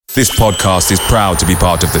This podcast is proud to be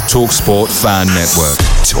part of the TalkSport Fan Network.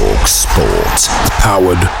 TalkSport.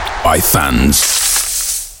 Powered by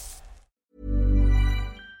fans.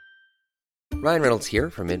 Ryan Reynolds here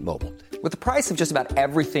from Mint Mobile. With the price of just about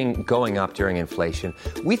everything going up during inflation,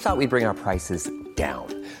 we thought we'd bring our prices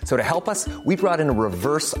down. So to help us, we brought in a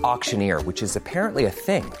reverse auctioneer, which is apparently a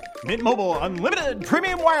thing. Mint Mobile Unlimited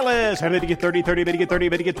Premium Wireless. How to get 30, 30, how to get 30,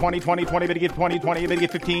 how to get 20, 20, 20, how to get 20, 20, how to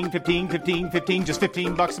get 15, 15, 15, 15, just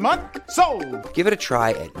 $15 a month? Sold! Give it a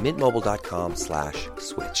try at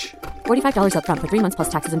mintmobile.com/switch. $45 up front for 3 months plus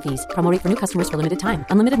taxes and fees. Promo rate for new customers for limited time.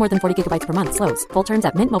 Unlimited more than 40 gigabytes per month. Slows full terms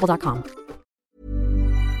at mintmobile.com.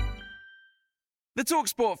 The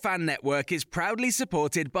TalkSport Fan Network is proudly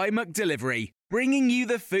supported by McDelivery, bringing you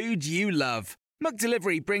the food you love.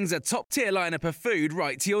 McDelivery brings a top-tier lineup of food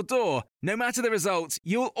right to your door. No matter the result,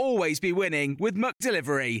 you'll always be winning with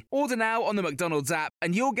McDelivery. Order now on the McDonald's app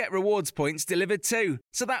and you'll get rewards points delivered too.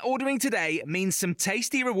 So that ordering today means some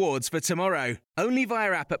tasty rewards for tomorrow. Only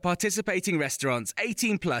via app at participating restaurants.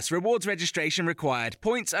 18 plus. Rewards registration required.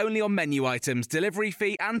 Points only on menu items. Delivery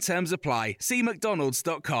fee and terms apply. See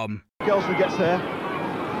mcdonalds.com. Gelson gets there.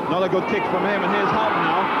 Not a good kick from him, and here's Houghton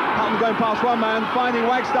now. Houghton going past one man, finding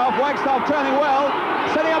Wagstaff. Wagstaff turning well,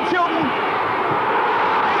 setting up Chilton.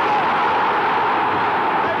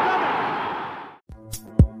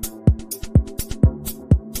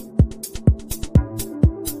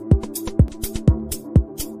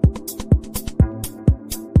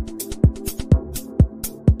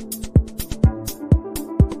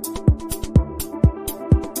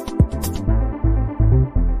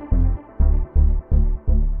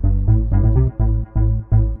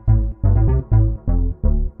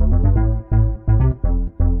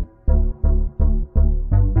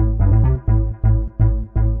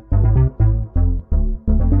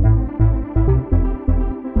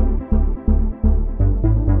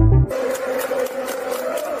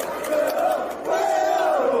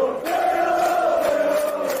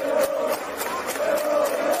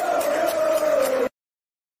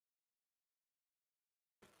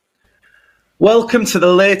 Welcome to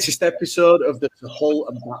the latest episode of the Hull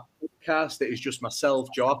and Back podcast. It is just myself,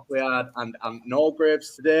 Joe Appleyard, and Ant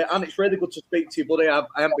Norgraves today. And it's really good to speak to you, buddy. I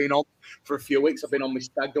haven't been on for a few weeks. I've been on my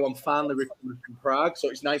stag do. I'm finally recovered from Prague, so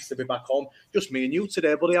it's nice to be back on. Just me and you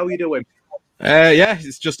today, buddy. How are you doing? Yeah,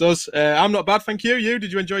 it's just us. I'm not bad, thank you. You?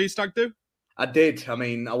 Did you enjoy your stag do? I did. I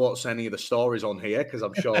mean, I won't say any of the stories on here because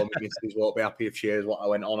I'm sure my missus won't be happy if she hears what I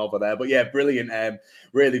went on over there. But yeah, brilliant.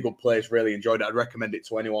 Really good place. Really enjoyed it. I'd recommend it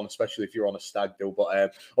to anyone, especially if you're on a stag do.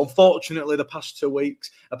 But unfortunately, the past 2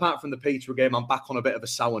 weeks, apart from the Peterborough game, I'm back on a bit of a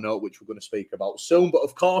sour note, which we're going to speak about soon. But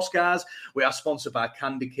of course, guys, we are sponsored by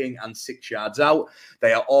Candy King and 6 Yards Out.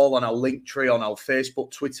 They are all on our link tree on our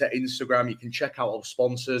Facebook, Twitter, Instagram. You can check out our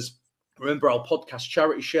sponsors. Remember, our podcast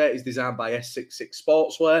charity shirt is designed by S66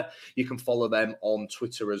 Sportswear. You can follow them on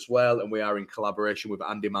Twitter as well. And we are in collaboration with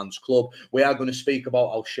Andy Mann's Club. We are going to speak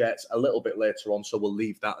about our shirts a little bit later on, so we'll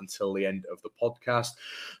leave that until the end of the podcast.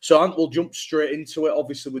 So, Ant, we'll jump straight into it.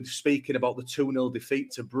 Obviously, we're speaking about the 2-0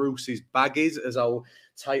 defeat to Bruce's Baggies, as our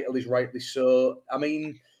title is rightly so. I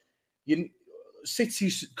mean,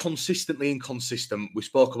 City's consistently inconsistent. We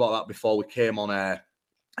spoke about that before we came on air.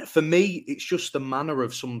 For me, it's just the manner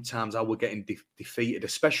of sometimes how we're getting defeated,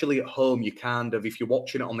 especially at home. You kind of, if you're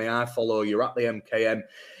watching it on the iFollow, you're at the MKM,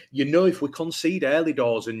 you know, if we concede early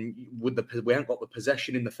doors and we haven't got the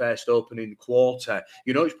possession in the first opening quarter,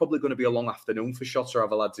 you know, it's probably going to be a long afternoon for Shota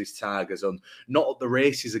Arveladze's Tigers and not at the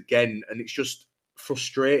races again. And it's just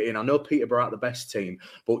frustrating. I know Peterborough aren't the best team,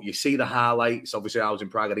 but you see the highlights. Obviously, I was in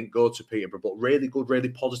Prague. I didn't go to Peterborough, but really good, really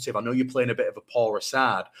positive. I know you're playing a bit of a poorer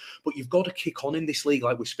side, but you've got to kick on in this league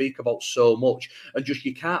like we speak about so much. And just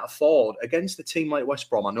you can't afford, against a team like West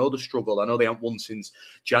Brom, I know the struggle. I know they haven't won since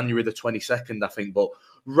January the 22nd, I think, but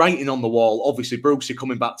writing on the wall, obviously, Brooksy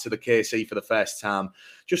coming back to the KC for the first time.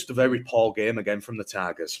 Just a very poor game again from the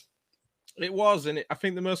Tigers. It was, and I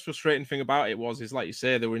think the most frustrating thing about it is like you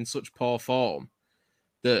say, they were in such poor form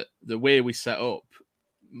that the way we set up,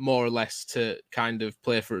 more or less to kind of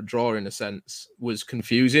play for a draw in a sense, was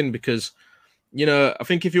confusing because, you know, I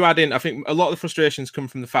think if you add in, I think a lot of the frustrations come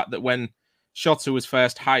from the fact that when Shota was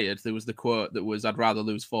first hired, there was the quote that was, I'd rather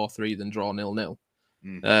lose 4-3 than draw 0-0.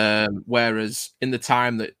 Whereas in the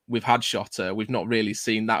time that we've had Shota, we've not really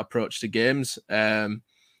seen that approach to games. The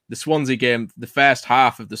Swansea game, the first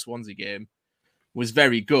half of the Swansea game was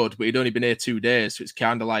very good, but he'd only been here 2 days, so it's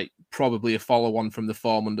kind of like probably a follow-on from the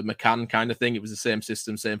form under McCann kind of thing. It was the same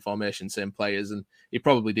system, same formation, same players, and he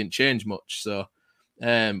probably didn't change much. So,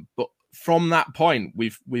 but from that point,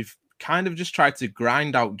 we've kind of just tried to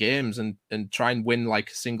grind out games and try and win like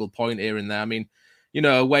a single point here and there. I mean,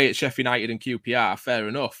 away at Sheffield United and QPR, fair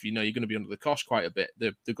enough. You're going to be under the cosh quite a bit,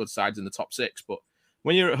 the good sides in the top 6. But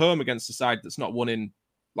when you're at home against a side that's not won in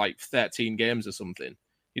like 13 games or something,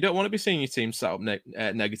 you don't want to be seeing your team set up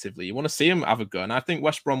negatively. You want to see them have a go. And I think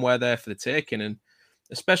West Brom were there for the taking. And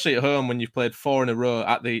especially at home when you've played 4 in a row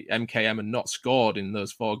at the MKM and not scored in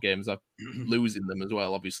those 4 games, losing them as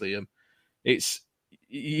well, obviously. When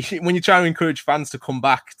you try to encourage fans to come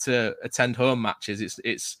back to attend home matches,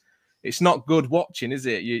 it's not good watching, is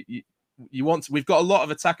it? We've got a lot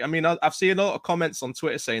of attack. I mean, I've seen a lot of comments on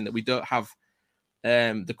Twitter saying that we don't have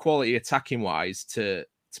the quality attacking wise to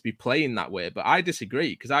be playing that way, but I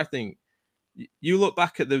disagree, because I think you look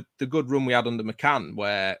back at the good run we had under McCann,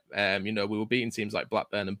 where we were beating teams like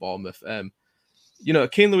Blackburn and Bournemouth.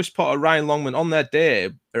 Keane Lewis Potter, Ryan Longman on their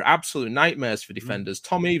day are absolute nightmares for defenders.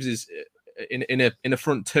 Tom Eaves is in a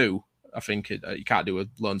front 2. I think you can't do a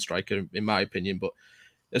lone striker in my opinion, but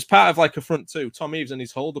as part of like a front 2, Tom Eaves and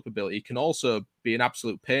his hold-up ability can also be an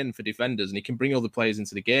absolute pain for defenders, and he can bring other players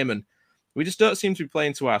into the game. And we just don't seem to be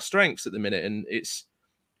playing to our strengths at the minute, and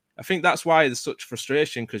I think that's why there's such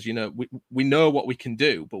frustration, because we know what we can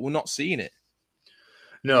do, but we're not seeing it.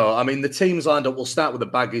 No, I mean, the teams lined up, we'll start with the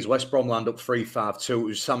baggies. West Brom lined up 3-5-2. It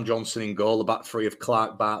was Sam Johnson in goal, the back 3 of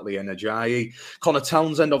Clark, Bartley and Ajayi. Connor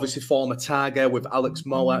Townsend, obviously former Target, with Alex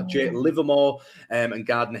Mowatt, Jake Livermore and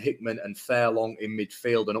Gardner Hickman and Fairlong in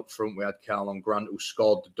midfield. And up front, we had Carlon Grant, who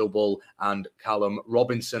scored the double, and Callum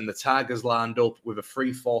Robinson. The Tigers lined up with a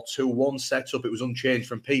 3-4-2-1 setup. It was unchanged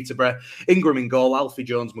from Peterborough. Ingram in goal, Alfie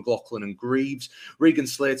Jones, McLaughlin and Greaves. Regan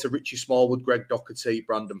Slater, Richie Smallwood, Greg Doherty,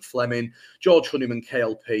 Brandon Fleming, George Honeyman,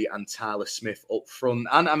 KLP and Tyler Smith up front.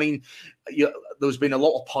 And I mean, there's been a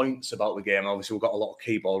lot of points about the game. Obviously, we've got a lot of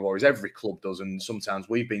keyboard warriors. Every club does, and sometimes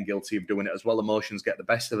we've been guilty of doing it as well. Emotions get the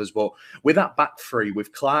best of us. But with that back 3,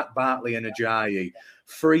 with Clark, Bartley and Ajayi,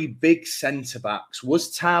 3 big centre-backs,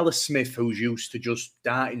 was Tyler Smith, who's used to just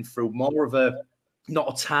darting through, more of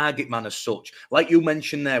not a target man as such? Like you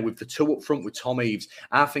mentioned there, with the 2 up front with Tom Eaves,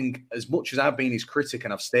 I think as much as I've been his critic,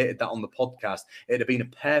 and I've stated that on the podcast, it'd have been a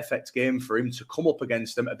perfect game for him to come up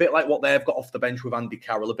against them, a bit like what they've got off the bench with Andy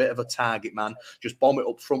Carroll, a bit of a target man, just bomb it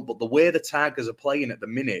up front. But the way the Tigers are playing at the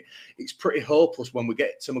minute, it's pretty hopeless when we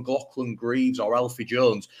get to McLaughlin, Greaves or Alfie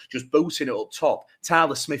Jones just booting it up top.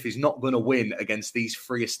 Tyler Smith is not going to win against these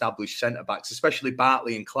 3 established centre-backs, especially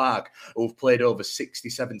Bartley and Clark, who have played over 60,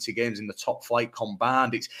 70 games in the top flight combined.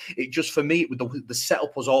 It just, for me, the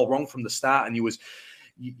setup was all wrong from the start, and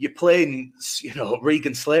you're playing,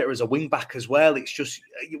 Regan Slater as a wing back as well. It's just,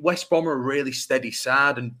 West Brom are a really steady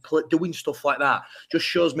side, and doing stuff like that just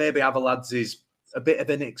shows maybe Avalads is a bit of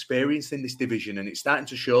an experience in this division, and it's starting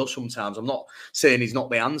to show sometimes. I'm not saying he's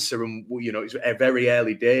not the answer, and it's very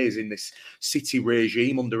early days in this City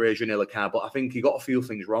regime under Adrian Illicar, but I think he got a few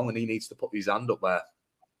things wrong, and he needs to put his hand up there.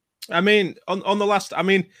 I mean, on the last, I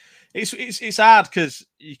mean, it's hard, because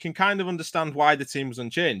you can kind of understand why the team was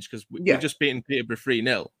unchanged, because we're just beating Peterborough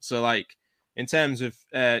 3-0. So, like, in terms of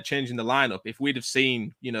changing the lineup, if we'd have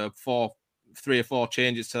seen, 3 or 4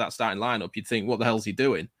 changes to that starting lineup, you'd think, what the hell's he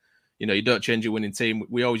doing? You don't change your winning team.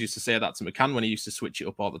 We always used to say that to McCann when he used to switch it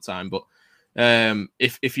up all the time. But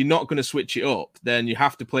if you're not going to switch it up, then you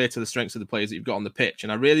have to play to the strengths of the players that you've got on the pitch.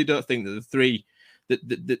 And I really don't think that the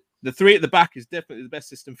 3 at the back is definitely the best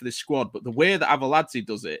system for this squad. But the way that Avaladze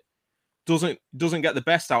does it doesn't get the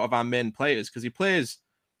best out of our main players, because he plays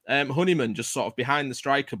Honeyman just sort of behind the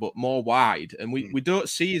striker, but more wide, and we don't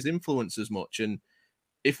see his influence as much. And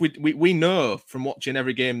if we know from watching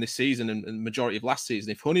every game this season and majority of last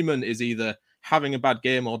season, if Honeyman is either having a bad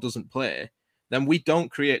game or doesn't play, then we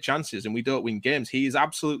don't create chances and we don't win games. He is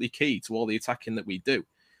absolutely key to all the attacking that we do.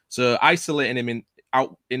 So isolating him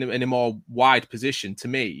out in a more wide position, to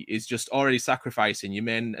me, is just already sacrificing your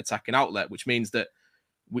main attacking outlet, which means that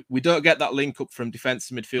we don't get that link up from defence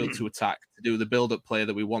to midfield to attack to do the build-up play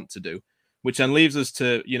that we want to do, which then leaves us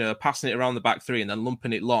to, passing it around the back 3 and then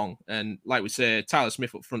lumping it long. And like we say, Tyler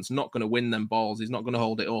Smith up front's not going to win them balls. He's not going to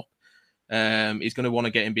hold it up. He's going to want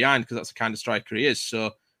to get in behind, because that's the kind of striker he is.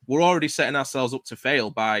 So we're already setting ourselves up to fail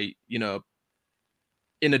by,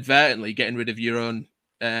 inadvertently getting rid of your own.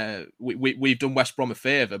 We've done West Brom a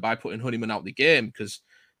favour by putting Honeyman out the game, because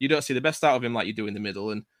you don't see the best out of him like you do in the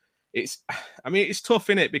middle. And it's tough,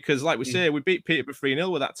 innit? Because like we say, we beat Peterborough 3-0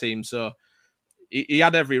 with that team. So he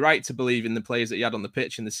had every right to believe in the players that he had on the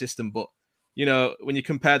pitch in the system. But, when you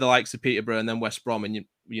compare the likes of Peterborough and then West Brom, and,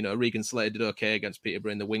 Regan Slater did okay against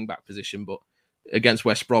Peterborough in the wing-back position, but against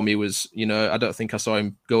West Brom, he was, I don't think I saw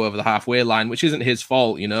him go over the halfway line, which isn't his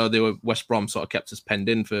fault. West Brom sort of kept us penned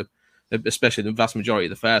in for especially the vast majority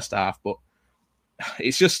of the first half. But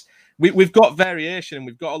it's just, we've got variation and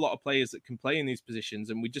we've got a lot of players that can play in these positions,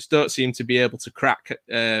 and we just don't seem to be able to crack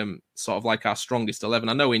sort of like our strongest 11.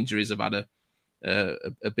 I know injuries have had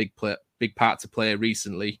a big part to play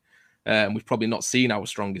recently. We've probably not seen our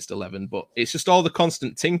strongest 11, but it's just all the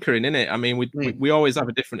constant tinkering in it. I mean, we always have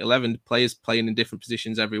a different 11, players playing in different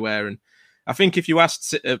positions everywhere. And I think if you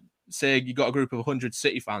asked, say, you got a group of 100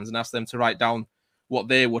 City fans and asked them to write down what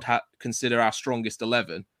they would consider our strongest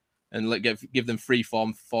 11 and give them free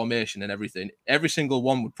formation and everything, every single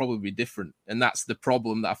one would probably be different. And that's the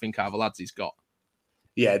problem that I think Arveladze's got.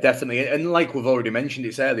 Yeah, definitely. And like we've already mentioned,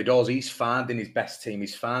 it's early doors. He's finding his best team.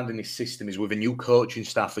 He's finding his system. He's with a new coaching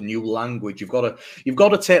staff, a new language. You've got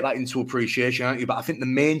to take that into appreciation, aren't you? But I think the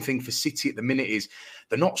main thing for City at the minute is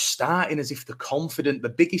they're not starting as if they're confident. The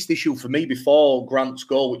biggest issue for me before Grant's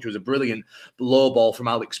goal, which was a brilliant low ball from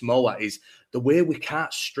Alex Moa, is the way we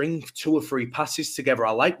can't string 2 or 3 passes together.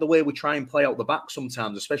 I like the way we try and play out the back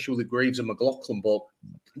sometimes, especially with Greaves and McLaughlin, but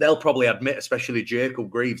they'll probably admit, especially Jacob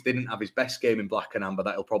Greaves, didn't have his best game in black and amber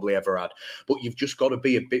that he'll probably ever had. But you've just got to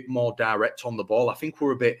be a bit more direct on the ball. I think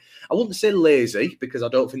we're a bit, I wouldn't say lazy, because I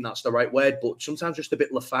don't think that's the right word, but sometimes just a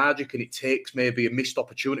bit lethargic, and it takes maybe a missed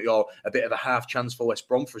opportunity or a bit of a half chance for West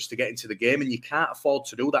Brom for us to get into the game. And you can't afford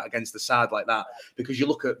to do that against a side like that, because you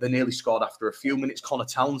look at, they nearly scored after a few minutes. Connor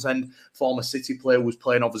Townsend, former City player, was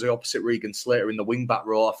playing obviously opposite Regan Slater in the wing-back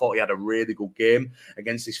role. I thought he had a really good game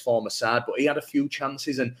against his former side, but he had a few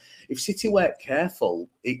chances. And if City weren't careful,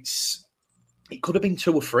 it could have been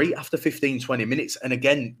 2 or 3 after 15, 20 minutes. And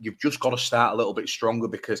again, you've just got to start a little bit stronger,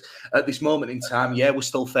 because at this moment in time, yeah, we're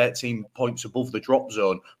still 13 points above the drop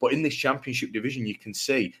zone. But in this Championship division, you can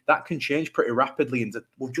see that can change pretty rapidly. And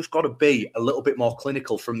we've just got to be a little bit more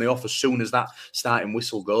clinical from the off as soon as that starting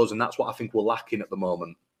whistle goes. And that's what I think we're lacking at the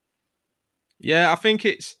moment. Yeah, I think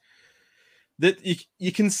it's that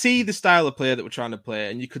you can see the style of player that we're trying to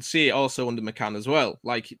play, and you could see it also under McCann as well.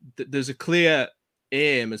 Like, there's a clear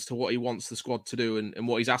aim as to what he wants the squad to do and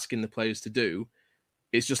what he's asking the players to do.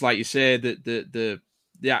 It's just like you say, that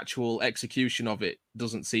the actual execution of it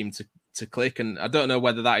doesn't seem to click. And I don't know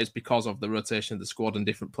whether that is because of the rotation of the squad and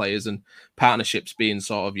different players and partnerships being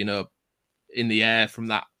sort of, in the air from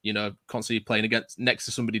that, constantly playing next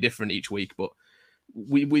to somebody different each week. But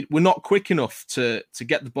we're not quick enough to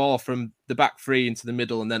get the ball from the back 3 into the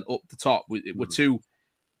middle and then up the top. We're too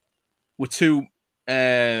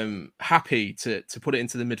happy to put it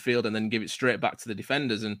into the midfield and then give it straight back to the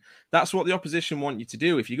defenders. And that's what the opposition want you to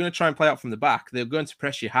do. If you're going to try and play out from the back, they're going to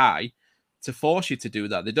press you high to force you to do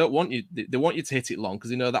that. They don't want you. They want you to hit it long, because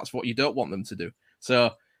they know that's what you don't want them to do.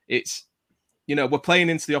 So it's, we're playing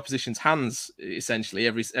into the opposition's hands essentially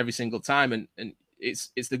every single time. And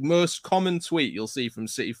it's the most common tweet you'll see from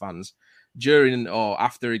City fans during or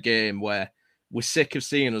after a game, where we're sick of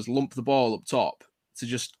seeing us lump the ball up top to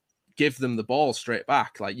just give them the ball straight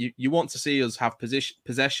back. Like, you want to see us have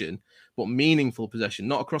possession, but meaningful possession,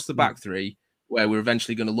 not across the back 3 where we're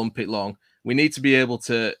eventually going to lump it long. We need to be able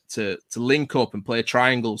to link up and play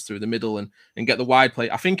triangles through the middle and get the wide play.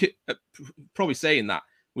 I think probably saying that,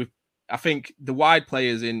 I think the wide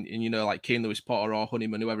players in like Keane Lewis Potter or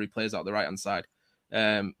Honeyman, whoever he plays out the right hand side,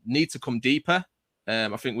 need to come deeper.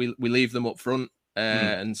 I think we leave them up front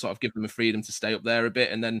and sort of give them a freedom to stay up there a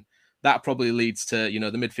bit, and then that probably leads to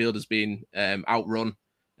the midfielders being outrun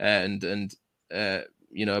and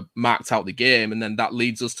marked out the game, and then that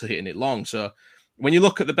leads us to hitting it long. So when you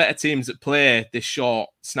look at the better teams that play this short,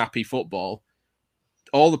 snappy football,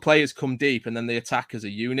 all the players come deep and then they attack as a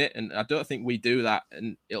unit, and I don't think we do that,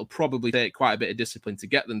 and it'll probably take quite a bit of discipline to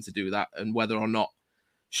get them to do that, and whether or not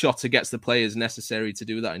Shota gets the players necessary to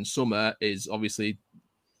do that in summer is obviously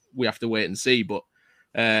we have to wait and see. But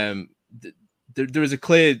there is a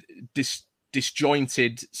clear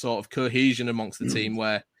disjointed sort of cohesion amongst the team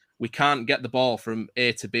where we can't get the ball from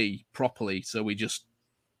A to B properly, so we just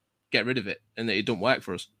get rid of it, and it don't work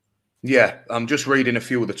for us. Yeah, I'm just reading a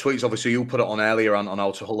few of the tweets. Obviously, you put it on earlier on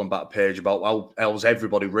our To Hull and Back page about how's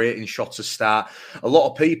everybody rating Shota's start. A lot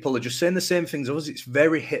of people are just saying the same things as us. It's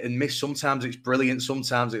very hit and miss. Sometimes it's brilliant.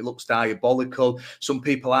 Sometimes it looks diabolical. Some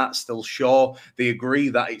people aren't still sure. They agree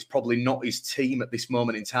that it's probably not his team at this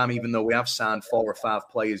moment in time, even though we have signed 4 or 5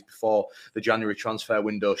 players before the January transfer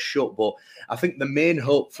window shut. But I think the main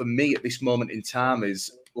hope for me at this moment in time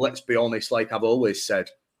is, let's be honest, like I've always said,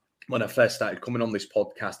 when I first started coming on this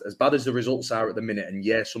podcast, as bad as the results are at the minute, and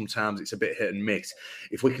yeah, sometimes it's a bit hit and miss,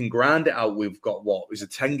 if we can grind it out, we've got, what, is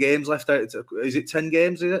it 10 games left out? Is it 10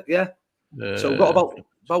 games, is it? Yeah. So we've got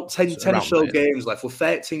about 10 or so games left. We're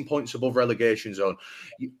 13 points above relegation zone.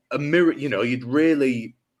 A mirror, you'd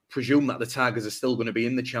really presume that the Tigers are still going to be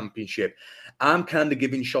in the Championship. I'm kind of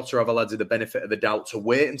giving Shota Arveladze the benefit of the doubt to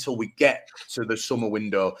wait until we get to the summer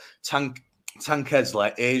window. Tank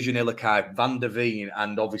Kesler, Asian Ilakai, Van der Veen,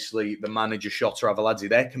 and obviously the manager Shota Arveladze,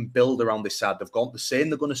 they can build around this side. They're saying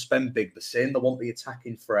they're going to spend big. They're saying they want the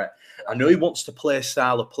attacking threat. I know he wants to play a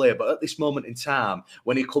style of play, but at this moment in time,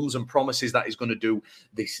 when he comes and promises that he's going to do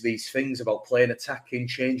these things about playing attacking,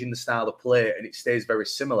 changing the style of play, and it stays very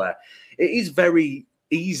similar, it is very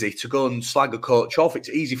easy to go and slag a coach off. It's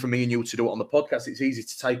easy for me and you to do it on the podcast. It's easy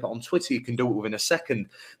to type it on Twitter. You can do it within a second.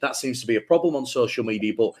 That seems to be a problem on social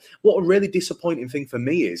media. But what a really disappointing thing for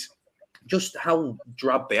me is just how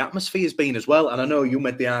drab the atmosphere has been as well. And I know you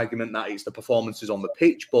made the argument that it's the performances on the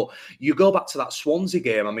pitch, but you go back to that Swansea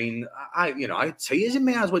game. I mean, I had tears in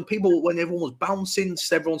my eyes when everyone was bouncing,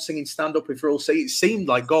 everyone singing "Stand Up If You'll See." It seemed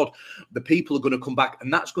like, God, the people are going to come back,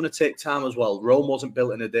 and that's going to take time as well. Rome wasn't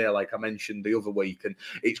built in a day, like I mentioned the other week, and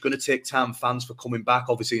it's going to take time, fans, for coming back,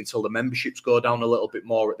 obviously, until the memberships go down a little bit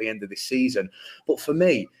more at the end of this season. But for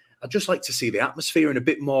me, I'd just like to see the atmosphere and a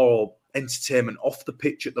bit more entertainment off the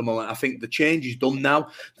pitch at the moment. I think the change is done now.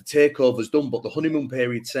 The takeover's done, but the honeymoon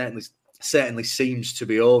period certainly seems to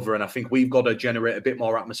be over. And I think we've got to generate a bit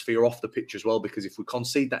more atmosphere off the pitch as well, because if we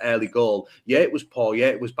concede that early goal, yeah, it was poor, yeah,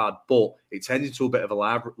 it was bad, but it turns into a bit of a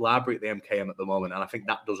library at the MKM at the moment. And I think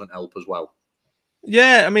that doesn't help as well.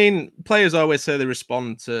 Yeah, I mean, players always say they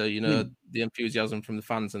respond to, the enthusiasm from the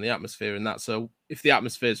fans and the atmosphere and that. So if the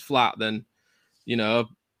atmosphere is flat, then,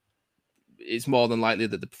 it's more than likely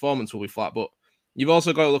that the performance will be flat. But you've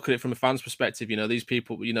also got to look at it from a fan's perspective. These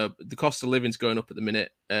people, the cost of living's going up at the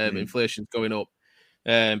minute. Inflation's going up.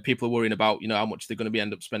 People are worrying about, how much they're going to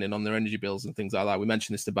end up spending on their energy bills and things like that. We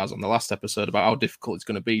mentioned this to Baz on the last episode about how difficult it's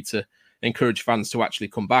going to be to encourage fans to actually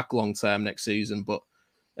come back long term next season. But,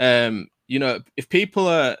 if people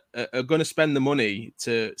are going to spend the money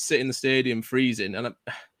to sit in the stadium freezing, and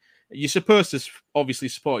you're supposed to obviously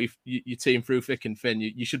support your team through thick and thin.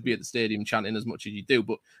 You should be at the stadium chanting as much as you do.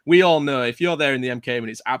 But we all know if you're there in the MK and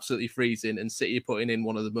it's absolutely freezing and City are putting in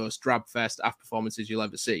one of the most drab first half performances you'll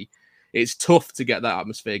ever see, it's tough to get that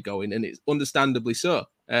atmosphere going, and it's understandably so.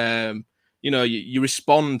 You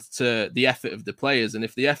respond to the effort of the players, and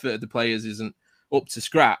if the effort of the players isn't up to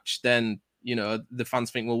scratch, then the fans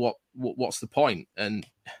think, well, what's the point? And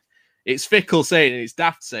it's fickle saying, and it's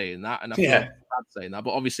daft saying that, and I feel bad saying that,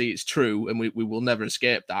 but obviously it's true, and we will never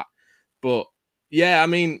escape that. But yeah, I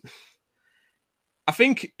mean, I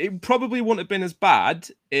think it probably wouldn't have been as bad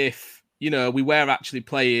if we were actually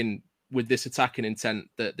playing with this attacking intent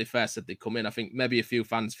that they first said they'd come in. I think maybe a few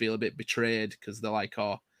fans feel a bit betrayed because they're like,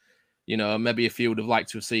 maybe a few would have liked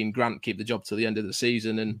to have seen Grant keep the job till the end of the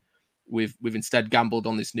season, and we've instead gambled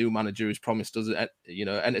on this new manager who's promised us,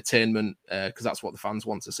 entertainment, because that's what the fans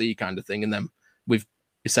want to see, kind of thing. And then we've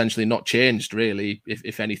essentially not changed, really.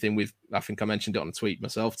 If anything, I think I mentioned it on a tweet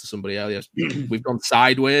myself to somebody earlier. We've gone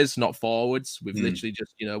sideways, not forwards. We've literally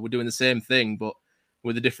just, we're doing the same thing, but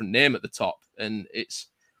with a different name at the top. And it's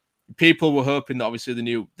people were hoping that obviously the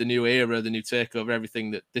new era, the new takeover,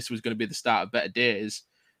 everything, that this was going to be the start of better days.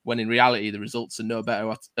 When in reality, the results are no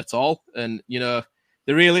better at all. And the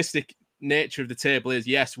realistic nature of the table is,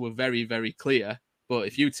 yes, we're very, very clear. But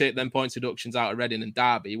if you take them points deductions out of Reading and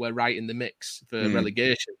Derby, we're right in the mix for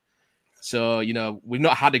relegation. So, we've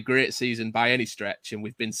not had a great season by any stretch, and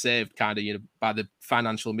we've been saved kind of, by the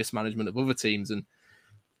financial mismanagement of other teams. And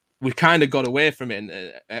we've kind of got away from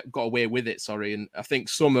it and got away with it, sorry. And I think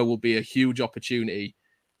summer will be a huge opportunity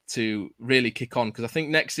to really kick on, because I think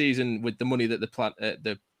next season, with the money that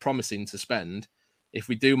they're promising to spend, if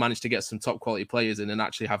we do manage to get some top quality players in and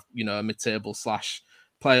actually have, a mid-table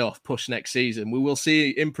 / playoff push next season, we will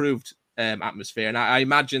see improved atmosphere. And I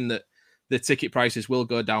imagine that the ticket prices will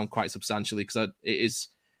go down quite substantially, because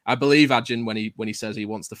I believe Adjan when he says he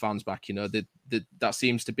wants the fans back, that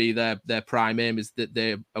seems to be their prime aim, is that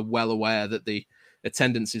they are well aware that the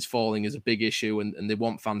attendance is falling is a big issue, and they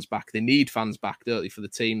want fans back. They need fans back, don't they, for the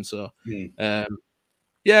team. So,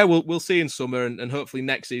 yeah, we'll see in summer, and hopefully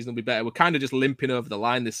next season will be better. We're kind of just limping over the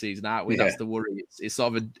line this season, aren't we? Yeah. That's the worry. It's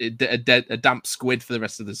sort of a damp squid for the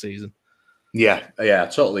rest of the season. Yeah, I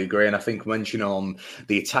totally agree. And I think mentioning on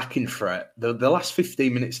the attacking threat, the last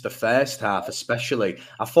 15 minutes of the first half especially,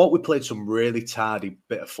 I thought we played some really tardy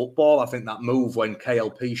bit of football. I think that move when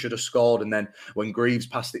KLP should have scored, and then when Greaves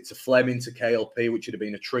passed it to Fleming to KLP, which would have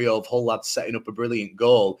been a trio of Hull lads setting up a brilliant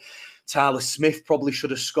goal. Tyler Smith probably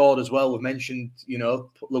should have scored as well. We've mentioned,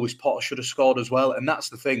 Lewis Potter should have scored as well. And that's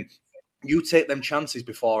the thing. You take them chances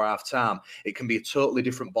before half-time, it can be a totally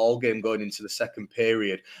different ball game going into the second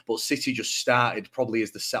period. But City just started probably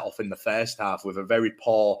as the set-off in the first half with a very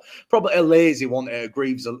poor, probably a lazy one.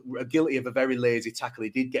 Greaves guilty of a very lazy tackle. He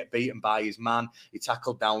did get beaten by his man. He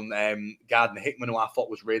tackled down Gardner Hickman, who I thought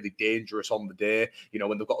was really dangerous on the day. You know,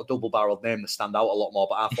 when they've got a double-barreled name, they stand out a lot more.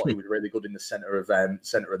 But I thought he was really good in the centre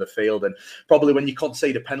of the field. And probably when you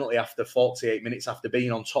concede a penalty after 48 minutes after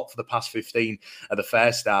being on top for the past 15 of the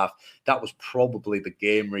first half, that was probably the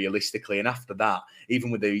game realistically. And after that,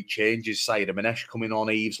 even with the changes, Saïd coming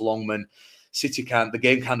on, Eves, Longman, the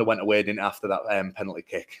game kind of went away, didn't it, after that penalty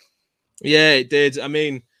kick? Yeah, it did. I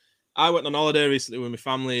mean, I went on holiday recently with my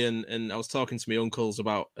family and I was talking to my uncles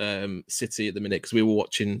about City at the minute because we were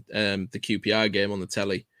watching the QPR game on the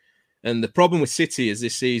telly. And the problem with City is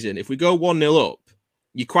this season, if we go 1-0 up,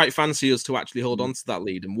 you quite fancy us to actually hold on to that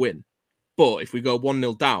lead and win. But if we go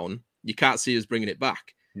 1-0 down, you can't see us bringing it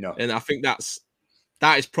back. No. And I think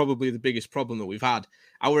that is probably the biggest problem that we've had.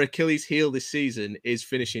 Our Achilles heel this season is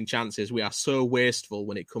finishing chances. We are so wasteful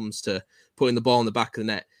when it comes to putting the ball in the back of the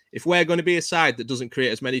net. If we're going to be a side that doesn't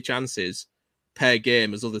create as many chances per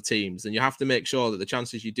game as other teams, then you have to make sure that the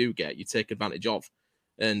chances you do get, you take advantage of.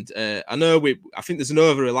 And I think there's an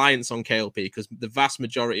over-reliance on KLP because the vast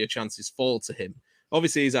majority of chances fall to him.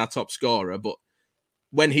 Obviously, he's our top scorer, but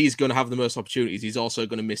when he's going to have the most opportunities, he's also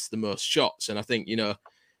going to miss the most shots. And I think, you know,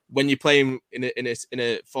 when you're playing in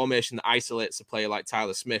a formation that isolates a player like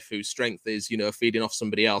Tyler Smith, whose strength is, you know, feeding off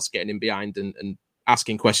somebody else, getting in behind and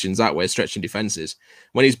asking questions that way, stretching defenses.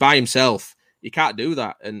 When he's by himself, you can't do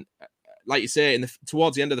that. And like you say,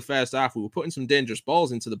 towards the end of the first half, we were putting some dangerous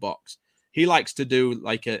balls into the box. He likes to do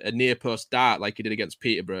like a near post dart, like he did against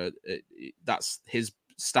Peterborough. That's his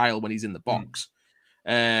style when he's in the box.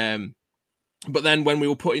 But then when we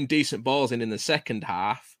were putting decent balls in the second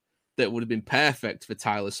half, that would have been perfect for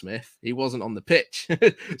Tyler Smith, he wasn't on the pitch.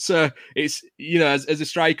 So it's, you know, as a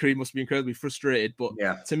striker, he must be incredibly frustrated. But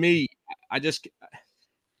to me,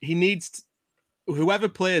 he needs whoever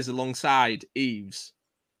plays alongside Eves.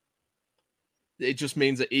 It just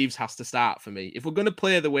means that Eves has to start for me. If we're going to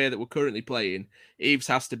play the way that we're currently playing, Eves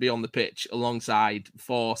has to be on the pitch alongside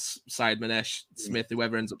Force, Saïd, Smith,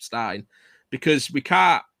 whoever ends up starting, because we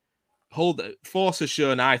can't hold it. Force has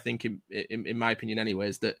shown, I think, in my opinion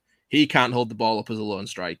anyways, that he can't hold the ball up as a lone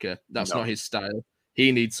striker. That's not his style.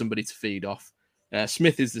 He needs somebody to feed off.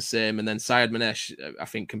 Smith is the same, and then Saïd, I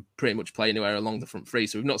think, can pretty much play anywhere along the front three,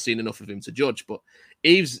 so we've not seen enough of him to judge. But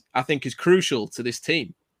Eves, I think, is crucial to this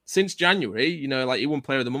team. Since January, you know, like he won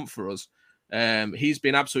Player of the Month for us. He's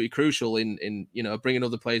been absolutely crucial in you know, bringing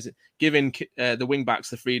other players, giving the wing backs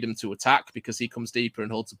the freedom to attack because he comes deeper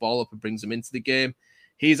and holds the ball up and brings them into the game.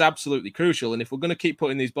 He's absolutely crucial, and if we're going to keep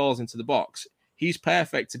putting these balls into the box, he's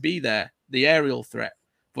perfect to be there, the aerial threat,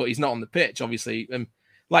 but he's not on the pitch, obviously. And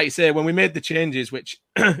like you say, when we made the changes, which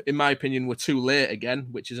in my opinion were too late again,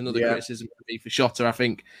 which is another criticism for me for Shota. I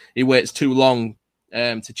think he waits too long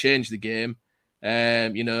to change the game.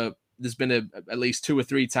 You know, there's been at least 2 or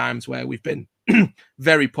 3 times where we've been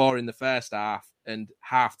very poor in the first half and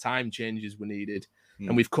half-time changes were needed.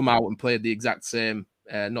 And we've come out and played the exact same,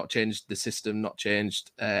 not changed the system, not changed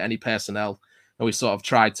any personnel. And we sort of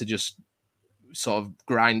tried to just sort of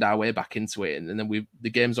grind our way back into it. And then the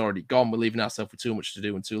game's already gone. We're leaving ourselves with too much to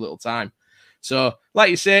do and too little time. So, like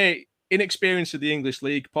you say, inexperience of the English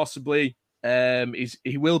league, possibly.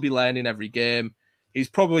 He will be learning every game. He's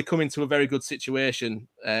probably come into a very good situation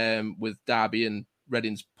with Derby and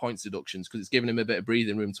Reading's points deductions because it's given him a bit of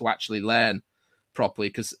breathing room to actually learn properly.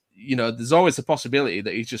 Because, you know, there's always a possibility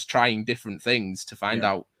that he's just trying different things to find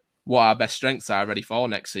out what our best strengths are ready for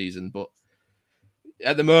next season. But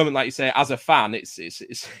at the moment, like you say, as a fan,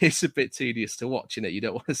 it's a bit tedious to watch, innit? You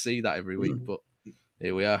don't want to see that every week, but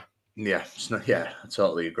here we are. Yeah, I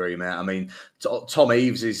totally agree, mate. I mean, Tom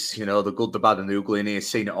Eves is, you know, the good, the bad, and the ugly, and he's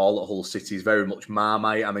seen it all at Hull City. He's very much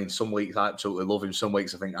Marmite. I mean, some weeks I absolutely love him. Some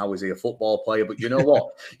weeks I think, how is he a football player? But you know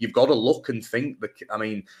what? You've got to look and think. I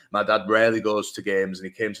mean, my dad rarely goes to games, and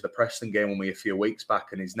he came to the Preston game with me a few weeks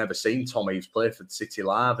back, and he's never seen Tom Eves play for City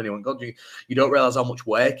live. And he went, God, you don't realise how much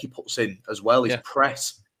work he puts in as well. His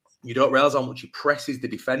press. You don't realise how much he presses the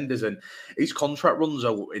defenders, and his contract runs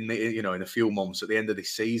out in a few months at the end of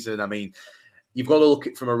this season. I mean, you've got to look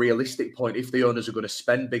at it from a realistic point. If the owners are going to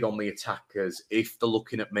spend big on the attackers, if they're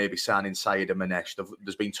looking at maybe signing Saïd Manesh,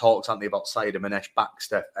 there's been talks, haven't they, about Saïd Manesh,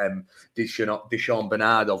 Baxter, Deshaun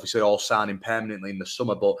Bernard, obviously all signing permanently in the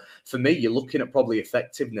summer. But for me, you're looking at probably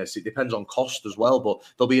effectiveness. It depends on cost as well. But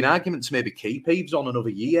there'll be an argument to maybe keep Eves on another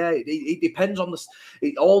year. It depends on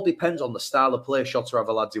it all depends on the style of play Shota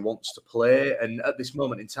Arveladze wants to play. And at this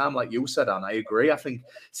moment in time, like you said, Anne, I agree. I think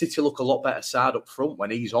City look a lot better side up front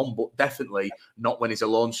when he's on, but definitely not when he's a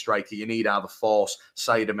lone striker. You need either Force,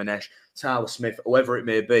 Saïd Manesh, Tyler Smith, whoever it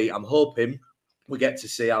may be. I'm hoping we get to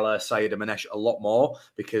see Saïd Manesh a lot more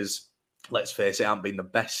because, let's face it, it hasn't been the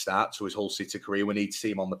best start to his whole City career. We need to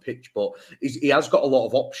see him on the pitch, but he has got a lot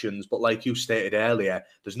of options. But like you stated earlier,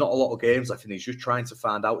 there's not a lot of games left, and he's just trying to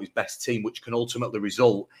find out his best team, which can ultimately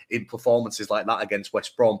result in performances like that against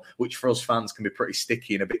West Brom, which for us fans can be pretty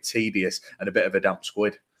sticky and a bit tedious and a bit of a damp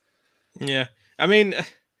squid. Yeah, I mean,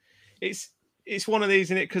 it's one of these,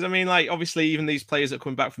 isn't it? Because I mean, like, obviously, even these players that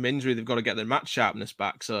come back from injury, they've got to get their match sharpness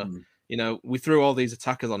back. So, you know, we threw all these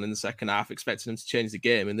attackers on in the second half, expecting them to change the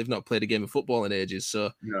game, and they've not played a game of football in ages.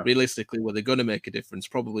 So, realistically, were they going to make a difference?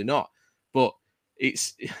 Probably not. But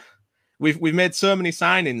we've made so many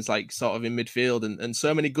signings, like sort of in midfield, and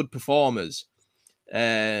so many good performers.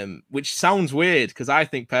 Which sounds weird because I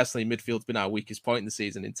think personally midfield's been our weakest point in the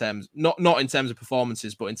season in terms not in terms of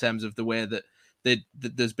performances, but in terms of the way that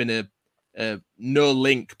there's been no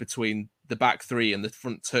link between the back three and the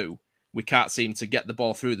front two. We can't seem to get the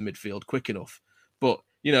ball through the midfield quick enough. But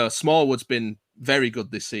you know, Smallwood's been very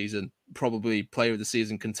good this season, probably player of the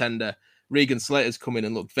season contender. Regan Slater's come in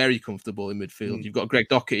and looked very comfortable in midfield. You've got Greg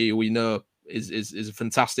Docherty, who we know is a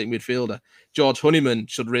fantastic midfielder. George Honeyman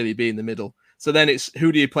should really be in the middle. So then it's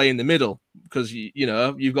who do you play in the middle? Because you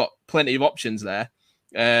know you've got plenty of options there.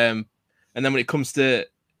 And then when it comes to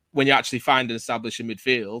when you actually find and establish a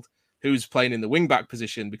midfield, who's playing in the wing-back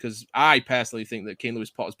position, because I personally think that Keane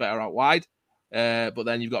Lewis-Potter's better out wide. But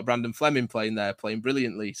then you've got Brandon Fleming playing there, playing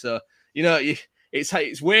brilliantly. So, you know,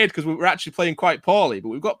 it's weird because we're actually playing quite poorly, but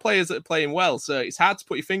we've got players that are playing well. So it's hard to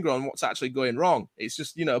put your finger on what's actually going wrong. It's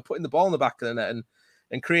just, you know, putting the ball in the back of the net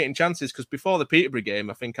and creating chances. Because before the Peterborough game,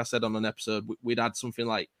 I think I said on an episode, we'd had something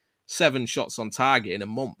like 7 shots on target in a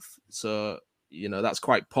month. So, you know, that's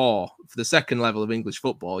quite poor. For the second level of English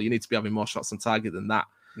football, you need to be having more shots on target than that.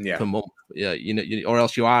 Per month, yeah, you know, or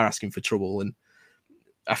else you are asking for trouble. And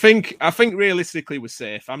I think realistically we're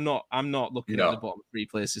safe. I'm not looking at the bottom 3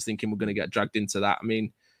 places thinking we're going to get dragged into that. I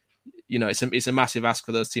mean, you know, it's a massive ask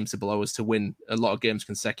for those teams to below us to win a lot of games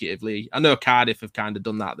consecutively. I know Cardiff have kind of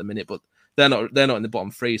done that at the minute, but they're not in the bottom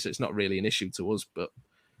 3, so it's not really an issue to us. But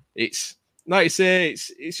it's like you say,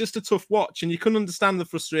 it's just a tough watch, and you can understand the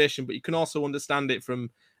frustration, but you can also understand it from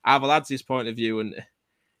Arveladze's point of view. And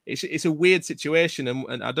it's a weird situation,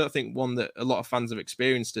 and I don't think one that a lot of fans have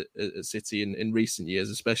experienced at City in recent years,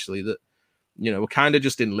 especially that, you know, we're kind of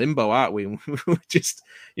just in limbo, aren't we? We're just,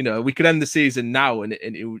 you know, we could end the season now and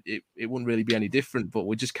it wouldn't really be any different, but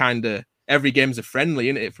we're just kind of, every game's a friendly,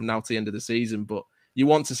 isn't it, from now to the end of the season, but you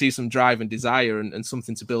want to see some drive and desire and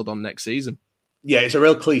something to build on next season. Yeah, it's a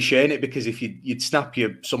real cliche, isn't it? Because if you'd snap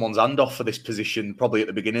someone's hand off for this position, probably at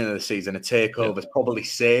the beginning of the season, a takeover is probably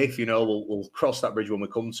safe. You know, we'll cross that bridge when we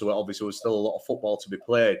come to it. Obviously, there's still a lot of football to be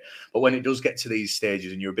played. But when it does get to these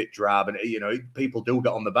stages and you're a bit drab and, you know, people do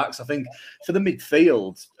get on the backs. I think for the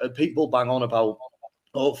midfield, people bang on about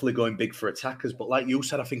hopefully going big for attackers. But like you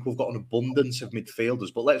said, I think we've got an abundance of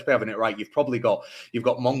midfielders. But let's be having it right. You've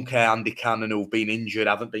got Moncur, Andy Cannon, who've been injured,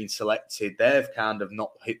 haven't been selected. They've kind of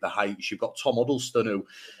not hit the heights. You've got Tom Huddleston, who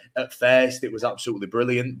at first it was absolutely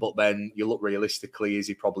brilliant. But then you look realistically, is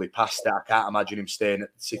he probably past it? I can't imagine him staying at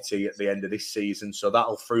City at the end of this season. So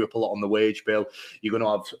that'll free up a lot on the wage bill. You're going to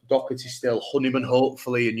have Docherty still, Honeyman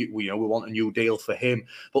hopefully, and we want a new deal for him.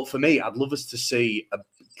 But for me, I'd love us to see a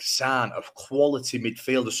sign of quality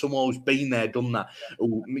midfielder, someone who's been there, done that,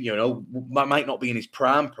 who, you know, might not be in his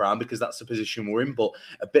prime because that's the position we're in, but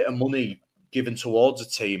a bit of money given towards a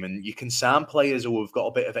team, and you can sign players who have got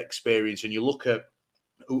a bit of experience. And you look at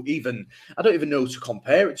I don't even know who to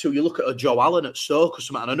compare it to. You look at a Joe Allen at Stoke or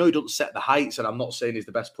something, and I know he doesn't set the heights, and I'm not saying he's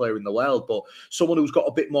the best player in the world, but someone who's got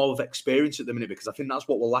a bit more of experience at the minute, because I think that's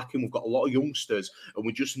what we're lacking. We've got a lot of youngsters, and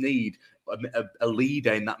we just need a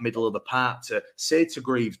leader in that middle of the park to say to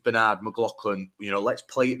Greaves, Bernard, McLaughlin, you know, let's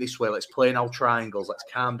play it this way, let's play in our triangles, let's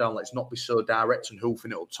calm down, let's not be so direct and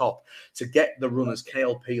hoofing it up top. To get the runners,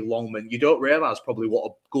 KLP, Longman, you don't realise probably what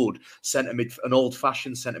a good an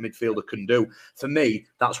old-fashioned centre midfielder can do. For me,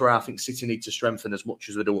 that's where I think City need to strengthen as much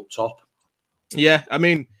as they do up top. Yeah, I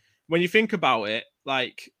mean, when you think about it,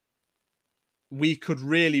 like, we could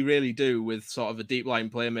really, really do with sort of a deep line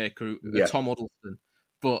playmaker, Tom Huddleston.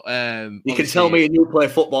 But you can tell me you play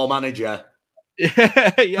Football Manager.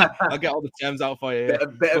 Yeah, I'll get all the terms out for you. Yeah.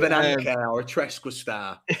 Bit of an anchor or a Tresco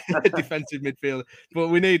star, defensive midfielder. But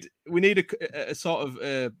we need a sort of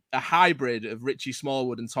a hybrid of Richie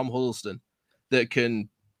Smallwood and Tom Huddleston that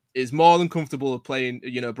is more than comfortable of playing,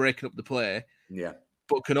 breaking up the play. Yeah.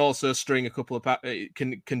 But can also string a couple of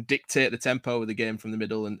can dictate the tempo of the game from the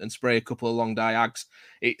middle and spray a couple of long diags.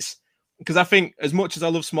 It's because I think as much as I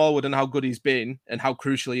love Smallwood and how good he's been and how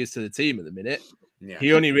crucial he is to the team at the minute,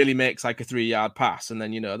 he only really makes like a 3-yard pass, and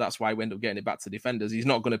then that's why we end up getting it back to defenders. He's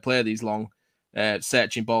not going to play these long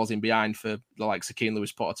searching balls in behind for the likes of Keane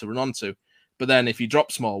Lewis-Potter to run onto. But then if you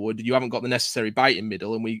drop Smallwood, you haven't got the necessary bite in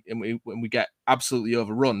middle, and we get absolutely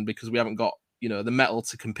overrun because we haven't got the metal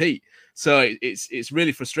to compete. So it's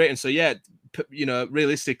really frustrating. So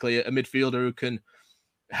realistically, a midfielder who can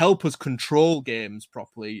help us control games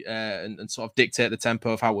properly and sort of dictate the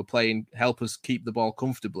tempo of how we're playing, help us keep the ball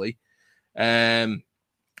comfortably.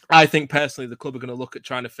 I think personally the club are going to look at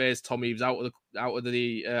trying to phase Tom Eaves out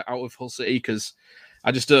of Hull City, because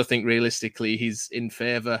I just don't think realistically he's in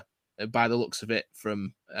favour by the looks of it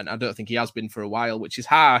and I don't think he has been for a while, which is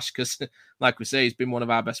harsh because, like we say, he's been one of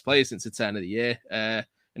our best players since the turn of the year, and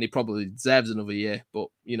he probably deserves another year. But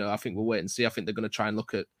I think we'll wait and see. I think they're going to try and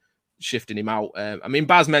look at shifting him out.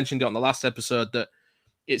 Baz mentioned it on the last episode that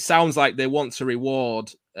it sounds like they want to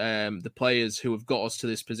reward the players who have got us to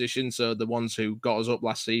this position. So the ones who got us up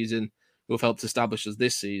last season, who have helped establish us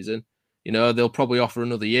this season, they'll probably offer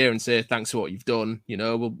another year and say, thanks for what you've done.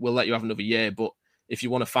 We'll let you have another year, but if you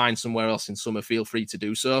want to find somewhere else in summer, feel free to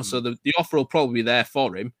do so. So the offer will probably be there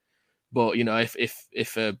for him. But,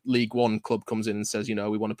 if a League One club comes in and says, we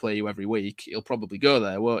want to play you every week, he'll probably go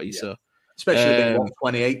there, won't he? Yeah. So, especially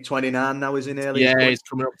 28, 29 now, isn't he? He's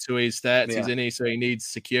coming up to his 30s, isn't he? So he needs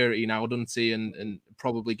security now, doesn't he? And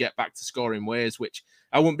probably get back to scoring ways, which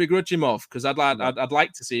I wouldn't begrudge him of, because I'd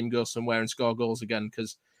like to see him go somewhere and score goals again,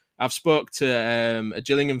 because I've spoke to a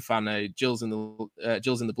Gillingham fan, Gills in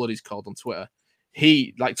the Blood, he's called on Twitter.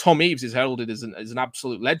 He, like Tom Eaves, is heralded as an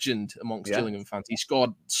absolute legend amongst Gillingham fans. He scored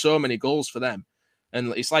so many goals for them. And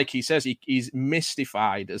it's like he says, he's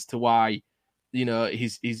mystified as to why,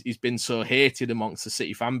 he's been so hated amongst the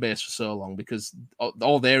City fan base for so long, because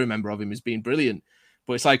all they remember of him is being brilliant.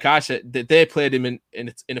 But it's like I said, they played him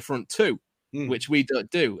in a front two, which we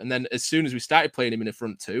don't do. And then as soon as we started playing him in a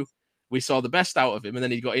front two, we saw the best out of him, and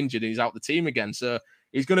then he got injured and he's out the team again. So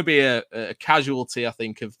he's going to be a casualty, I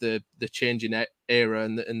think, of the changing era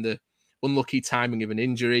and the unlucky timing of an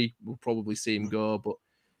injury. We'll probably see him go.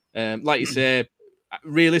 But like you say,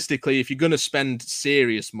 realistically, if you're going to spend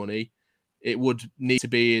serious money, it would need to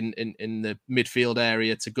be in the midfield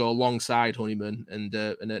area to go alongside Honeyman and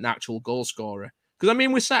an actual goal scorer. Because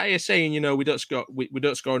we're sat here saying, we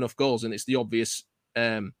don't score enough goals, and it's the obvious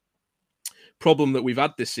problem that we've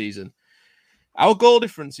had this season. Our goal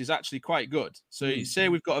difference is actually quite good. So you say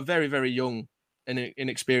we've got a very, very young and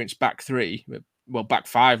inexperienced back three, well, back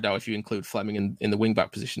five now if you include Fleming in the wing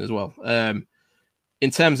back position as well. In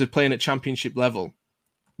terms of playing at championship level,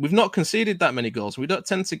 we've not conceded that many goals. We don't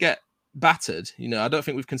tend to get battered. I don't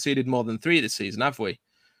think we've conceded more than 3 this season, have we?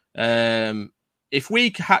 If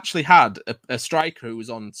we actually had a striker who was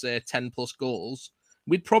on, say, 10 plus goals,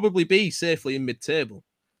 we'd probably be safely in mid-table.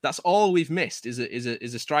 That's all we've missed is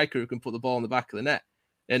a striker who can put the ball in the back of the net.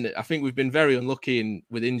 And I think we've been very unlucky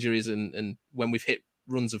with injuries and when we've hit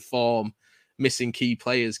runs of form, missing key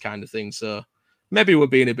players kind of thing. So maybe we're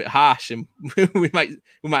being a bit harsh, and we might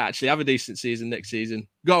actually have a decent season next season.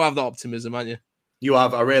 Got to have that optimism, haven't you? You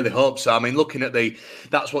have. I really hope so. Looking at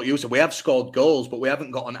that's what you said. We have scored goals, but we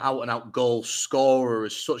haven't got an out-and-out goal scorer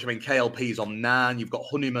as such. KLP's on 9. You've got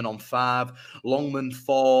Honeyman on 5, Longman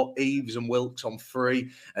 4, Eaves and Wilkes on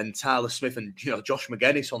 3, and Tyler Smith and Josh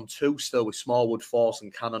McGuinness on 2 still, with Smallwood, Force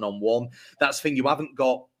and Cannon on 1. That's the thing. You haven't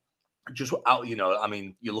got just out, you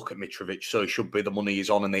look at Mitrovic, so he should be the money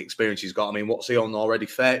he's on and the experience he's got. What's he on already?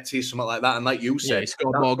 30, something like that. And like you said, he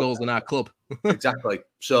scored more goals than our club. Exactly.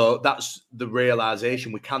 So that's the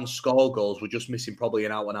realisation. We can score goals. We're just missing probably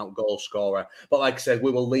an out-and-out goal scorer. But like I said,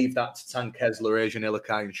 we will leave that to Tan Kesler, Asian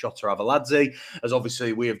Ilikai and Shota Avaladze, as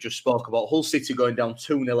obviously we have just spoke about Hull City going down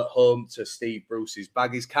 2-0 at home to Steve Bruce's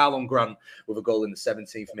Baggies. Carlon Grant with a goal in the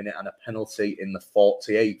 17th minute and a penalty in the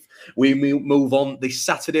 48th. We move on. This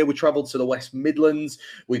Saturday, we travel to the West Midlands.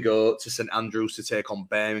 We go to St Andrews to take on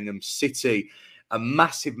Birmingham City. a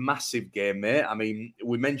massive, massive game, mate. I mean,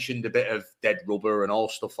 we mentioned a bit of dead rubber and all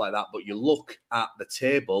stuff like that, but you look at the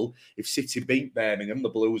table, if City beat Birmingham, the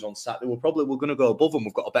Blues on Saturday, we're going to go above them.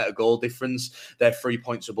 We've got a better goal difference. They're 3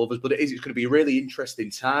 points above us, but it's going to be a really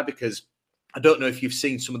interesting time because I don't know if you've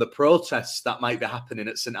seen some of the protests that might be happening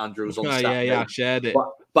at St Andrews on Saturday. Yeah, I shared it.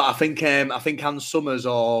 But I think Hans Summers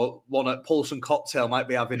or one at Pulse and Cocktail might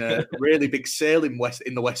be having a really big sale in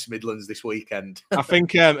the West Midlands this weekend. I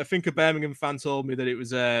think a Birmingham fan told me that it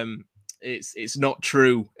was it's not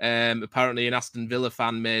true. Apparently, an Aston Villa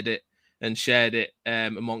fan made it and shared it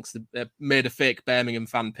made a fake Birmingham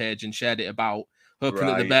fan page and shared it about, hoping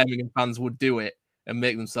that the Birmingham fans would do it and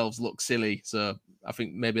make themselves look silly. So I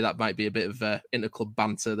think maybe that might be a bit of interclub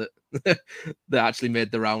banter that that actually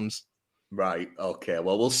made the rounds. Right. Okay.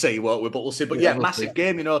 Well, we'll see. But we'll see. But yeah, massive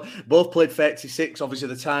game. You know, both played 36. Obviously,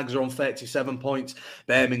 the Tigers are on 37 points.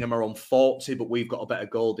 Birmingham are on 40, but we've got a better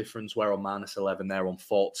goal difference. We're on -11. They're on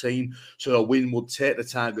 14. So a win would take the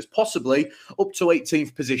Tigers possibly up to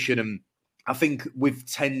 18th position. And I think with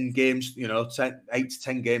 10 games, 8 to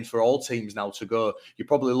 10 games for all teams now to go, you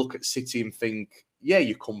probably look at City and think, yeah,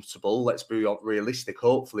 you're comfortable. Let's be realistic,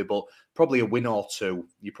 hopefully, but probably a win or two,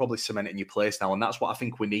 you probably cement it in your place now. And that's what I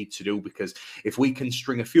think we need to do, because if we can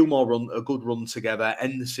string a good run together,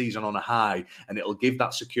 end the season on a high, and it'll give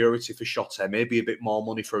that security for Shota, maybe a bit more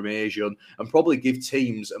money from Asian, and probably give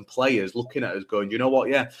teams and players looking at us going, you know what,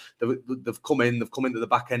 yeah, they've come into the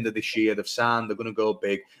back end of this year, they've signed, they're going to go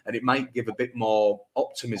big, and it might give a bit more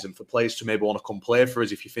optimism for players to maybe want to come play for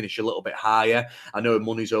us if you finish a little bit higher. I know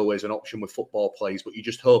money's always an option with football players, but you're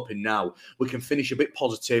just hoping now we can finish a bit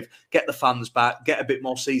positive, get the fans back, get a bit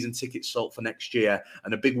more season tickets sold for next year,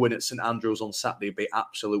 and a big win at St Andrews on Saturday would be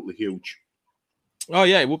absolutely huge. Oh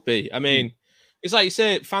yeah, it would be. I mean, it's like you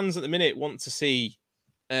say, fans at the minute want to see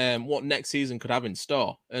what next season could have in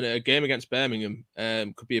store, and a game against Birmingham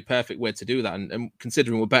could be a perfect way to do that. And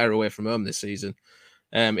considering we're better away from home this season,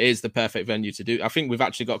 it is the perfect venue to do. I think we've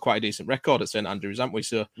actually got quite a decent record at St Andrews, haven't we?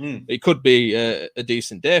 So it could be a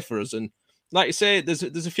decent day for us. And like you say, there's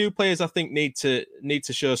a few players I think need to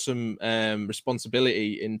show some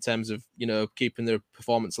responsibility in terms of keeping their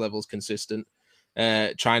performance levels consistent.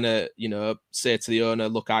 Trying to say to the owner,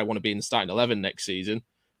 look, I want to be in the starting 11 next season,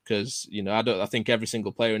 because I think every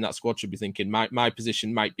single player in that squad should be thinking my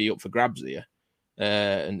position might be up for grabs here.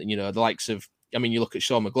 And the likes of, I mean, you look at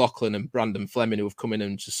Sean McLaughlin and Brandon Fleming, who have come in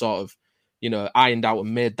and just sort of ironed out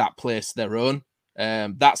and made that place their own.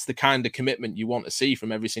 That's the kind of commitment you want to see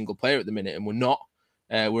from every single player at the minute, and we're not.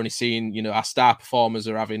 We're only seeing, our star performers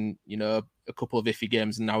are having, a couple of iffy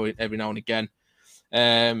games now every now and again.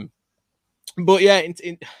 But yeah,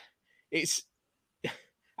 it's.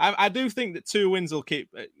 I do think that 2 wins will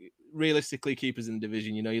realistically keep us in the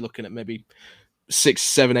division. You're looking at maybe 6,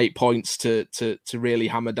 7, 8 points to really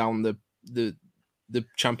hammer down the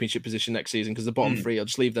championship position next season, because the bottom 3, I'll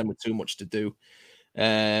just leave them with too much to do.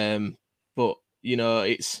 But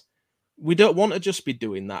we don't want to just be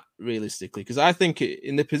doing that realistically, because I think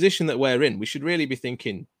in the position that we're in, we should really be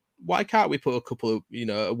thinking, why can't we put a couple of,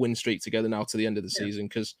 a win streak together now to the end of the season?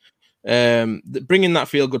 Because bringing that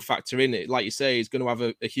feel-good factor in, it, like you say, is going to have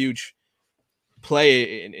a huge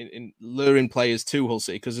play in luring players to Hull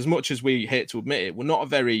City, because as much as we hate to admit it, we're not a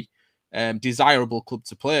very desirable club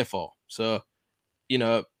to play for. So,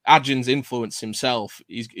 Adjin's influence himself,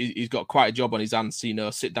 he's got quite a job on his hands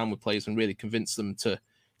to, sit down with players and really convince them to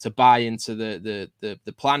buy into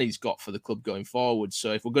the plan he's got for the club going forward.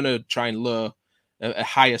 So if we're going to try and lure a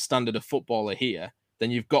higher standard of footballer here, then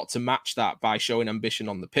you've got to match that by showing ambition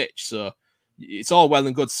on the pitch. So it's all well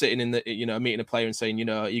and good sitting in the, meeting a player and saying, you're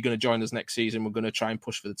going to join us next season, we're going to try and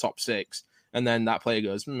push for the top 6. And then that player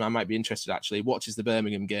goes, I might be interested actually, watches the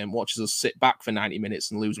Birmingham game, watches us sit back for 90 minutes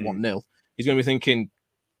and lose 1-0. He's going to be thinking,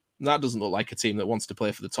 that doesn't look like a team that wants to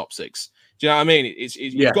play for the top 6. Do you know what I mean?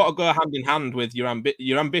 You've got to go hand in hand with your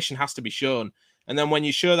ambition has to be shown. And then when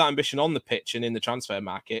you show that ambition on the pitch and in the transfer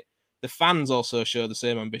market, the fans also show the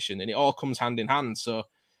same ambition, and it all comes hand in hand. So,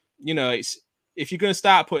 if you're going to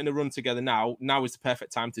start putting a run together now is the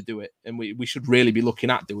perfect time to do it. And we should really be looking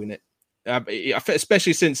at doing it.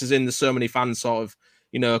 Especially since there's so many fans sort of,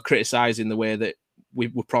 criticising the way that we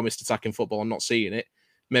were promised attacking football and not seeing it.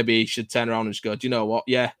 Maybe you should turn around and just go, do you know what?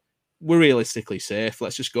 Yeah, we're realistically safe.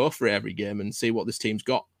 Let's just go for it every game and see what this team's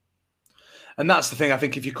got. And that's the thing. I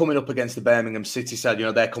think if you're coming up against the Birmingham City side,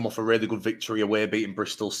 they come off a really good victory away, beating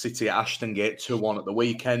Bristol City at Ashton Gate 2-1 at the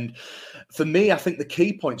weekend. For me, I think the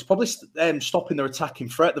key point's probably stopping their attacking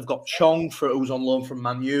threat. They've got Chong, who's on loan from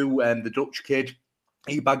Man U, and the Dutch kid.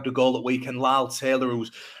 He bagged a goal at weekend. Lyle Taylor,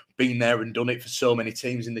 who's been there and done it for so many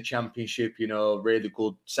teams in the Championship. You know, really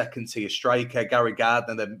good second-tier striker, Gary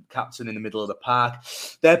Gardner, the captain in the middle of the park.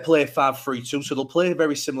 They play 5-3-2, so they'll play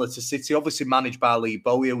very similar to City. Obviously managed by Lee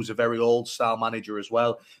Bowie, who's a very old-style manager as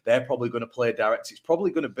well. They're probably going to play direct. It's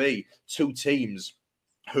probably going to be two teams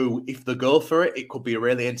who, if they go for it, it could be a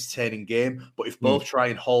really entertaining game. But if both try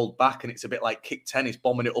and hold back, and it's a bit like kick tennis,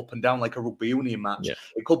 bombing it up and down like a rugby union match,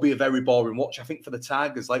 it could be a very boring watch. I think for the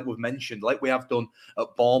Tigers, like we've mentioned, like we have done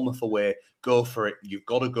at Bournemouth away, go for it. You've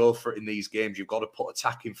got to go for it in these games. You've got to put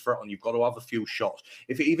attack in front, and you've got to have a few shots.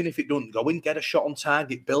 Even if it doesn't go in, get a shot on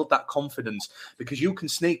target, build that confidence, because you can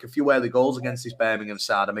sneak a few early goals against this Birmingham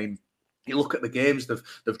side. I mean, you look at the games,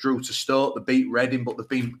 they've drew to Stoke, they beat Reading, but they've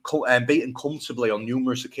been beaten comfortably on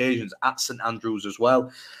numerous occasions at St Andrews as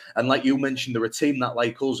well. And like you mentioned, they're a team that,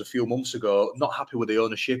 like us a few months ago, not happy with the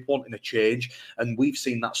ownership, wanting a change. And we've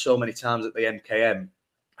seen that so many times at the MKM.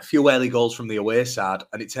 A few early goals from the away side,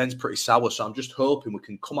 and it turns pretty sour. So I'm just hoping we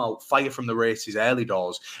can come out, fire from the races early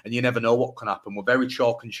doors, and you never know what can happen. We're very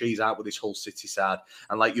chalk and cheese out with this whole City side.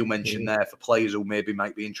 And like you mentioned there, for players who maybe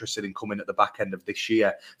might be interested in coming at the back end of this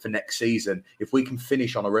year for next season, if we can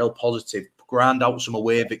finish on a real positive, grind out some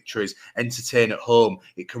away victories, entertain at home,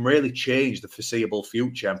 it can really change the foreseeable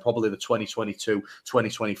future and probably the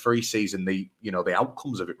 2022-2023 season, the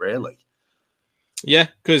outcomes of it, really. Yeah,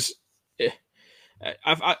 because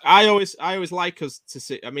I always like us to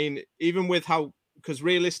see. I mean, even with how, because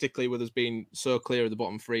realistically, with us being so clear of the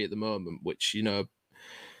bottom three at the moment, which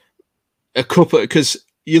a couple, because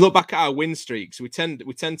you look back at our win streaks, we tend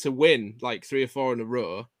to win like 3 or 4 in a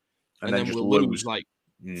row, and then we'll lose like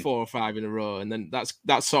 4 or 5 in a row, and then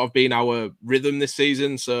that's sort of been our rhythm this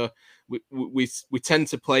season. So we tend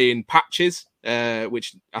to play in patches,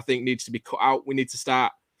 which I think needs to be cut out. We need to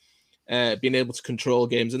start being able to control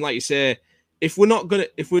games, and like you say, if we're not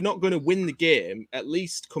gonna win the game, at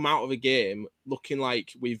least come out of a game looking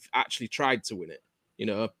like we've actually tried to win it.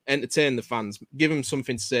 Entertain the fans, give them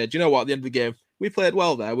something to say. Do you know what? At the end of the game, we played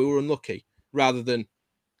well there. We were unlucky, rather than,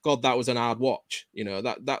 God, that was an hard watch.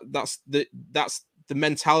 That's the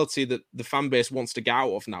mentality that the fan base wants to get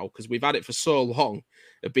out of now, because we've had it for so long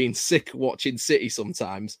of being sick watching City.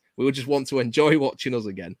 Sometimes we would just want to enjoy watching us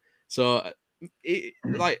again. So,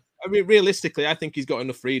 realistically, I think he's got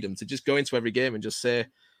enough freedom to just go into every game and just say,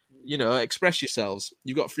 express yourselves.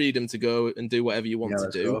 You've got freedom to go and do whatever you want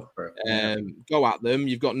to do. Go at them.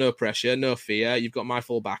 You've got no pressure, no fear. You've got my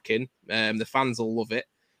full backing. The fans will love it.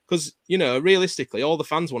 Because, realistically, all the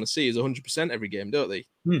fans want to see is 100% every game, don't they?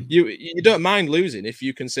 You don't mind losing if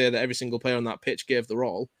you can say that every single player on that pitch gave their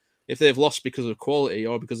all. If they've lost because of quality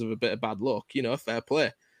or because of a bit of bad luck, fair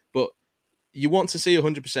play. But you want to see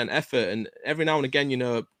 100% effort, and every now and again,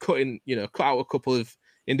 cut out a couple of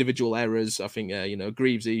individual errors. I think,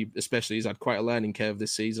 Greavesy especially has had quite a learning curve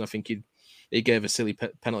this season. I think he gave a silly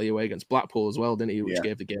penalty away against Blackpool as well, didn't he? Which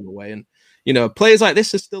gave the game away. And, players like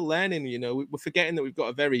this are still learning. We're forgetting that we've got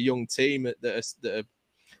a very young team that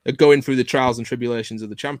are going through the trials and tribulations of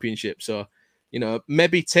the Championship. So,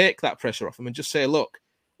 maybe take that pressure off them and just say, look,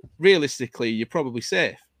 realistically, you're probably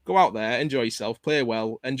safe. Go out there, enjoy yourself, play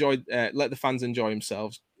well, let the fans enjoy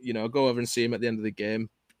themselves. Go over and see them at the end of the game,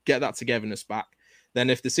 get that togetherness back. Then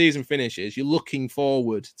if the season finishes, you're looking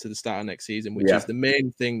forward to the start of next season, which is the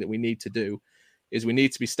main thing that we need to do, is we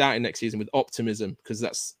need to be starting next season with optimism, because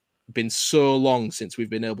that's been so long since we've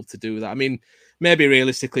been able to do that. I mean, maybe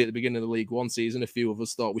realistically at the beginning of the League One season, a few of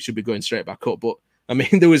us thought we should be going straight back up, but I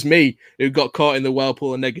mean, there was me who got caught in the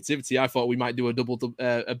whirlpool of negativity. I thought we might do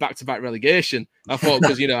a back-to-back relegation. I thought,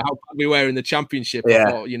 because, how bad we were in the Championship, I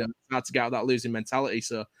thought, hard to get out of that losing mentality.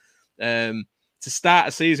 So to start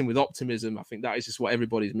a season with optimism, I think that is just what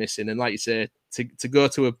everybody's missing. And like you say, to go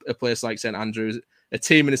to a place like St Andrews, a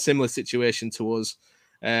team in a similar situation to us,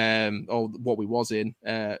 or what we was in,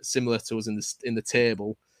 similar to us in the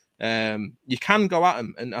table, you can go at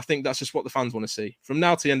them, and I think that's just what the fans want to see. From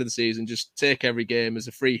now to the end of the season, just take every game as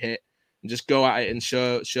a free hit and just go at it and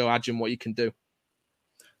show Ajahn what you can do.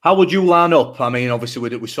 How would you line up? I mean,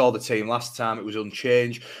 obviously, we saw the team last time. It was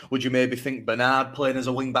unchanged. Would you maybe think Bernard playing as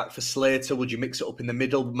a wing-back for Slater? Would you mix it up in the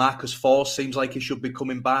middle? Marcus Forss seems like he should be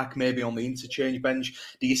coming back, maybe on the interchange bench.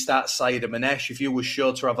 Do you start Saïd and Manesh? If you were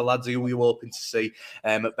sure to have a lads who you were hoping to see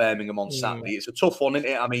at Birmingham on Saturday? It's a tough one, isn't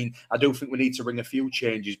it? I mean, I do think we need to bring a few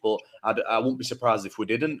changes, but I wouldn't be surprised if we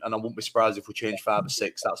didn't, and I wouldn't be surprised if we changed 5 or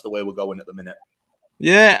 6. That's the way we're going at the minute.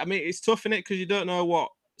 Yeah, I mean, it's tough, isn't it? Because you don't know what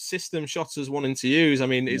system Shotter's wanting to use. I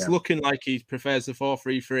mean, it's looking like he prefers the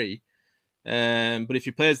 4-3-3. But if he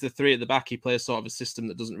plays the 3 at the back, he plays sort of a system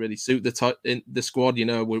that doesn't really suit the squad.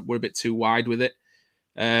 We're a bit too wide with it.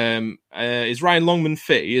 Is Ryan Longman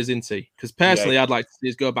fit? He is, isn't he? Because personally, I'd like to see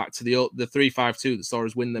us go back to the 3-5-2 that saw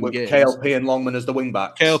us win them with games. KLP and Longman as the wing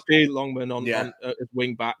backs. KLP, Longman on as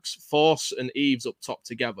wing backs. Force and Eves up top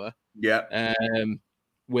together. Yeah.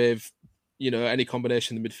 With any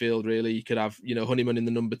combination in the midfield, really. You could have Honeyman in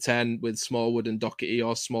the number 10 with Smallwood and Doherty,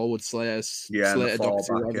 or Smallwood Slater, Doherty,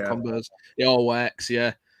 the combos. It all works,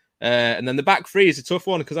 yeah. And then the back three is a tough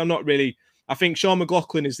one because I think Sean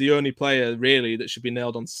McLaughlin is the only player really that should be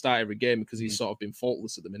nailed on to start every game because he's sort of been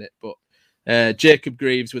faultless at the minute. But Jacob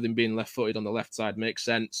Greaves, with him being left-footed on the left side, makes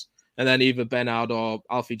sense. And then either Bernard or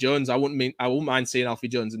Alfie Jones. I wouldn't mind seeing Alfie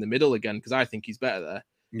Jones in the middle again because I think he's better there.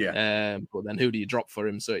 Yeah. But then who do you drop for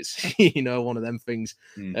him? So it's one of them things.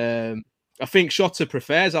 I think Shota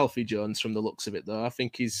prefers Alfie Jones from the looks of it, though. I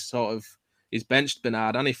think he's benched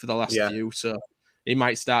Bernard, hasn't he, for the last few? So he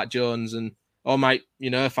might start Jones or might,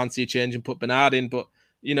 fancy a change and put Bernard in. But,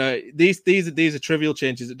 these are trivial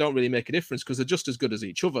changes that don't really make a difference because they're just as good as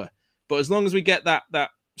each other. But as long as we get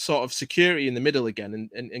that sort of security in the middle again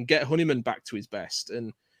and get Honeyman back to his best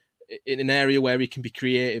and in an area where he can be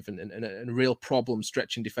creative and a real problem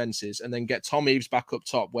stretching defences, and then get Tom Eaves back up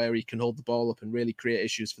top where he can hold the ball up and really create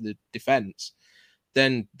issues for the defence,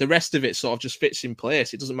 then the rest of it sort of just fits in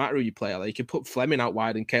place. It doesn't matter who you play. Like, you can put Fleming out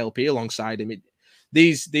wide and KLP alongside him.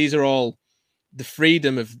 These are all the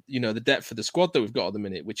freedom of, the depth of the squad that we've got at the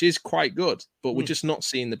minute, which is quite good, but we're just not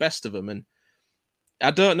seeing the best of them. And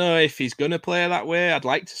I don't know if he's going to play that way. I'd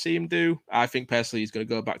like to see him do. I think personally he's going to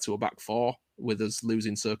go back to a back four with us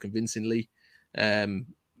losing so convincingly.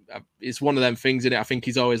 It's one of them things, in it. I think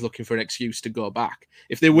he's always looking for an excuse to go back.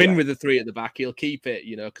 If they win with the three at the back, he'll keep it,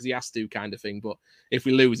 because he has to, kind of thing. But if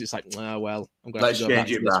we lose, it's like, I'm going to have to go back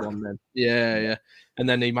to this one then. Yeah. And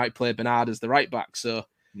then he might play Bernard as the right back. So,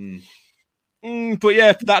 but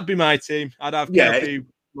yeah, that'd be my team. I'd have KLP,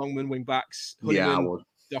 Longman wing backs, Honeyman,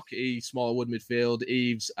 Doherty, Smallwood midfield,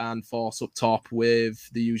 Eaves and Force up top with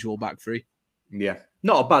the usual back three. Yeah.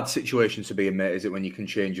 Not a bad situation to be in, mate, is it, when you can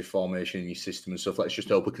change your formation and your system and stuff? Let's just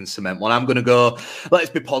hope we can cement one. I'm going to go, let's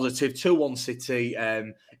be positive, 2-1 City,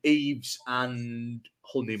 Eaves and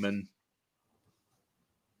Honeyman.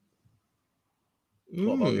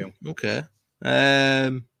 What about you? Okay.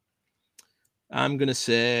 I'm going to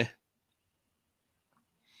say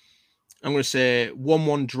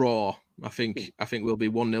 1-1 draw. I think we'll be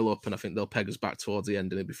 1-0 up, and I think they'll peg us back towards the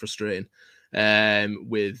end, and it'll be frustrating.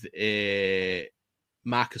 With a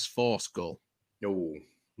Marcus Force goal. Oh,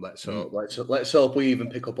 let's hope we even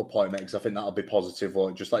pick up a point, mate, because I think that'll be positive.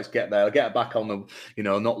 Or just let's get there, get back on the,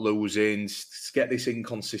 not losing, get this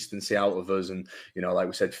inconsistency out of us, and like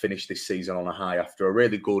we said, finish this season on a high after a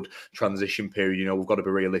really good transition period. We've got to be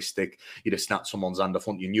realistic. You'd have snapped someone's hand off.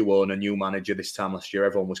 Your new owner, new manager this time last year,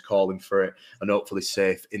 everyone was calling for it, and hopefully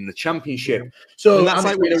safe in the Championship. So and that's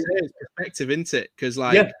perspective, isn't it? Because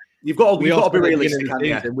you've got to be realistic.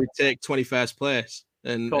 And we take 21st place.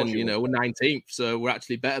 And we're 19th, so we're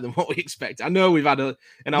actually better than what we expect. I know we've had an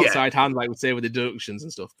outside hand, like we say, with the deductions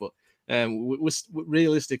and stuff, but we're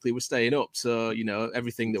realistically we're staying up. So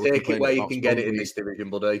everything that we're take it where you can get it in this division,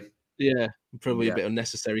 buddy. Yeah, probably a bit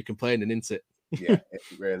unnecessary complaining, isn't it? Yeah, it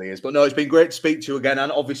really is. But no, it's been great to speak to you again. And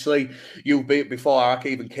obviously, you've been, before Ark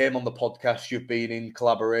even came on the podcast, you've been in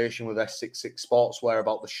collaboration with S66 Sportswear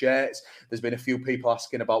about the shirts. There's been a few people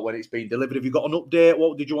asking about when it's been delivered. Have you got an update?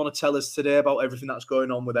 What did you want to tell us today about everything that's going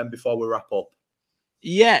on with them before we wrap up?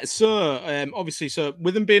 Yeah, so obviously,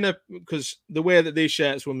 with them being because the way that these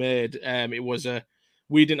shirts were made, it was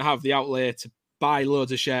we didn't have the outlay to buy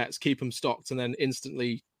loads of shirts, keep them stocked, and then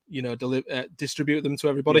instantly, distribute them to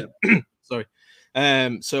everybody. Yeah. Sorry.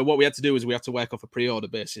 So what we had to do is we had to work off a pre-order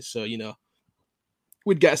basis. So,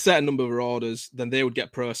 we'd get a certain number of orders, then they would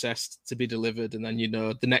get processed to be delivered. And then,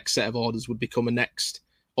 the next set of orders would become a next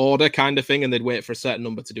order kind of thing. And they'd wait for a certain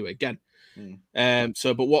number to do it again.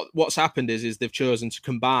 But what's happened is they've chosen to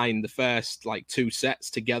combine the first two sets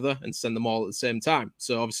together and send them all at the same time.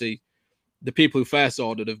 So obviously the people who first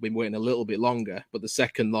ordered have been waiting a little bit longer, but the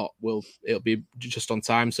second lot it'll be just on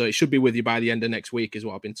time. So it should be with you by the end of next week is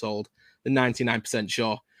what I've been told. The 99%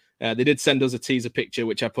 sure. They did send us a teaser picture,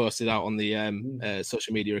 which I posted out on the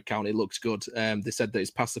social media account. It looks good. They said that it's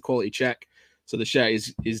passed the quality check. So the shirt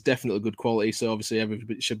is definitely good quality. So obviously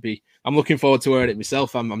everybody should be. I'm looking forward to wearing it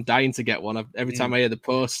myself. I'm dying to get one. Every time I hear the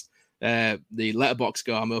post, the letterbox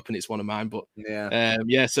go, I'm hoping it's one of mine. But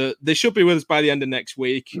so they should be with us by the end of next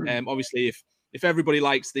week. Obviously, if everybody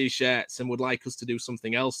likes these shirts and would like us to do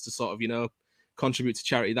something else to sort of contribute to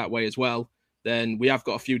charity that way as well, then we have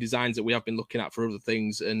got a few designs that we have been looking at for other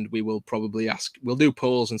things, and we will probably we'll do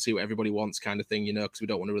polls and see what everybody wants, kind of thing, because we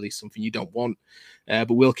don't want to release something you don't want.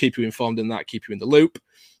 But we'll keep you informed in that, keep you in the loop.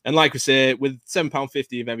 And like we say, with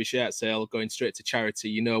 £7.50 of every shirt sale going straight to charity,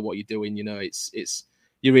 you know what you're doing. It's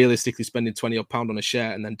you're realistically spending £20 on a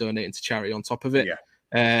shirt and then donating to charity on top of it. Yeah.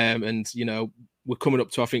 And we're coming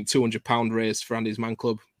up to, I think, £200 raised for Andy's Man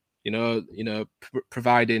Club.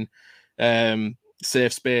 Providing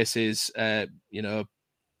safe spaces,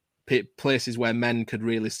 places where men could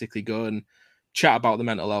realistically go and chat about the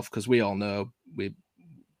mental health, because we all know we're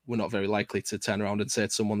not very likely to turn around and say to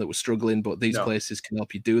someone that was struggling, but these places can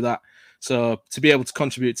help you do that. So to be able to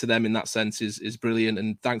contribute to them in that sense is brilliant,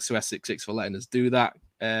 and thanks to S66 for letting us do that.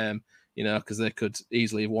 Because they could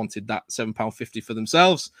easily have wanted that £7.50 for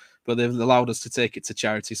themselves, but they've allowed us to take it to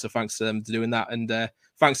charity. So thanks to them for doing that, and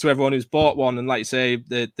thanks to everyone who's bought one. And like you say,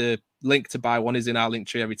 the link to buy one is in our link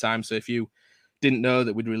tree every time. So if you didn't know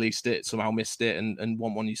that we'd released it, somehow missed it, and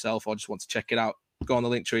want one yourself, or just want to check it out, go on the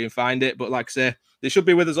link tree and find it. But like I say, they should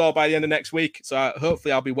be with us all by the end of next week. So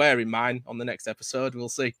hopefully I'll be wearing mine on the next episode. We'll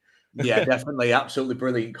see. Yeah, definitely. Absolutely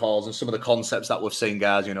brilliant calls. And some of the concepts that we've seen,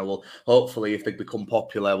 guys, we'll hopefully, if they become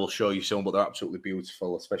popular, we'll show you soon. But they're absolutely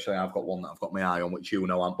beautiful, especially I've got one that I've got my eye on, which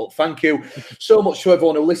Ant. But thank you so much to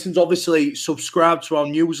everyone who listens. Obviously, subscribe to our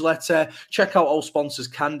newsletter. Check out our sponsors,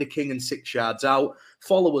 Candy King and 6 Yards Out.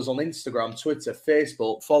 Follow us on Instagram, Twitter,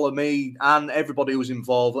 Facebook. Follow me and everybody who's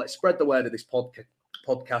involved. Let's spread the word of this podcast,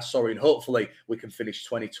 and hopefully we can finish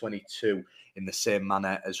 2022 in the same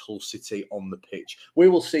manner as Hull City on the pitch. We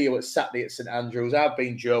will see you at Saturday at St Andrews. I've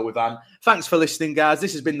been Joe with Ant. Thanks for listening, guys.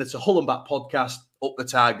 This has been the To Hull and Back podcast. Up the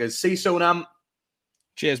Tigers. See you soon, Ant.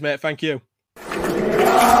 Cheers, mate. Thank you.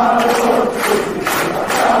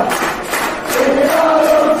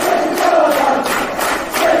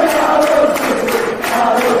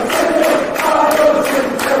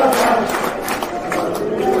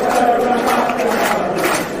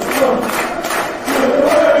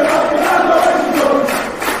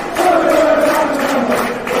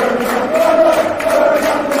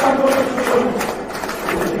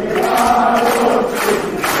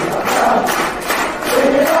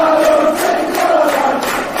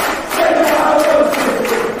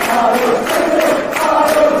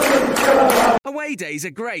 Away days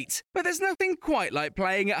are great, but there's nothing quite like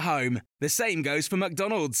playing at home. The same goes for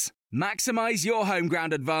McDonald's. Maximise your home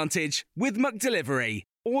ground advantage with McDelivery.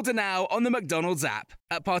 Order now on the McDonald's app.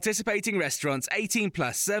 At participating restaurants, 18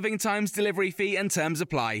 plus, serving times, delivery fee and terms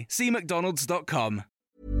apply. See mcdonalds.com.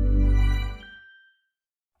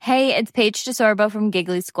 Hey, it's Paige DeSorbo from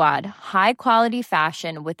Giggly Squad. High quality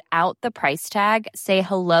fashion without the price tag. Say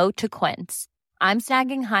hello to Quince. I'm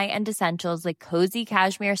snagging high-end essentials like cozy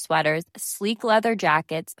cashmere sweaters, sleek leather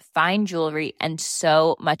jackets, fine jewelry, and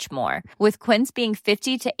so much more. With Quince being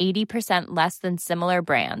 50 to 80% less than similar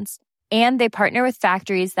brands. And they partner with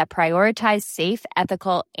factories that prioritize safe,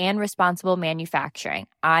 ethical, and responsible manufacturing.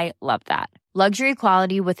 I love that. Luxury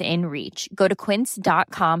quality within reach. Go to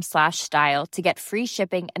quince.com/style to get free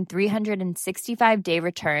shipping and 365-day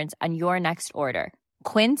returns on your next order.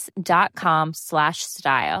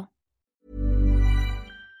 Quince.com/style.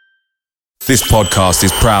 This podcast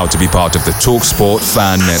is proud to be part of the TalkSport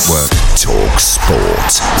Fan Network.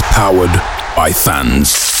 TalkSport. Powered by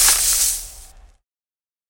fans.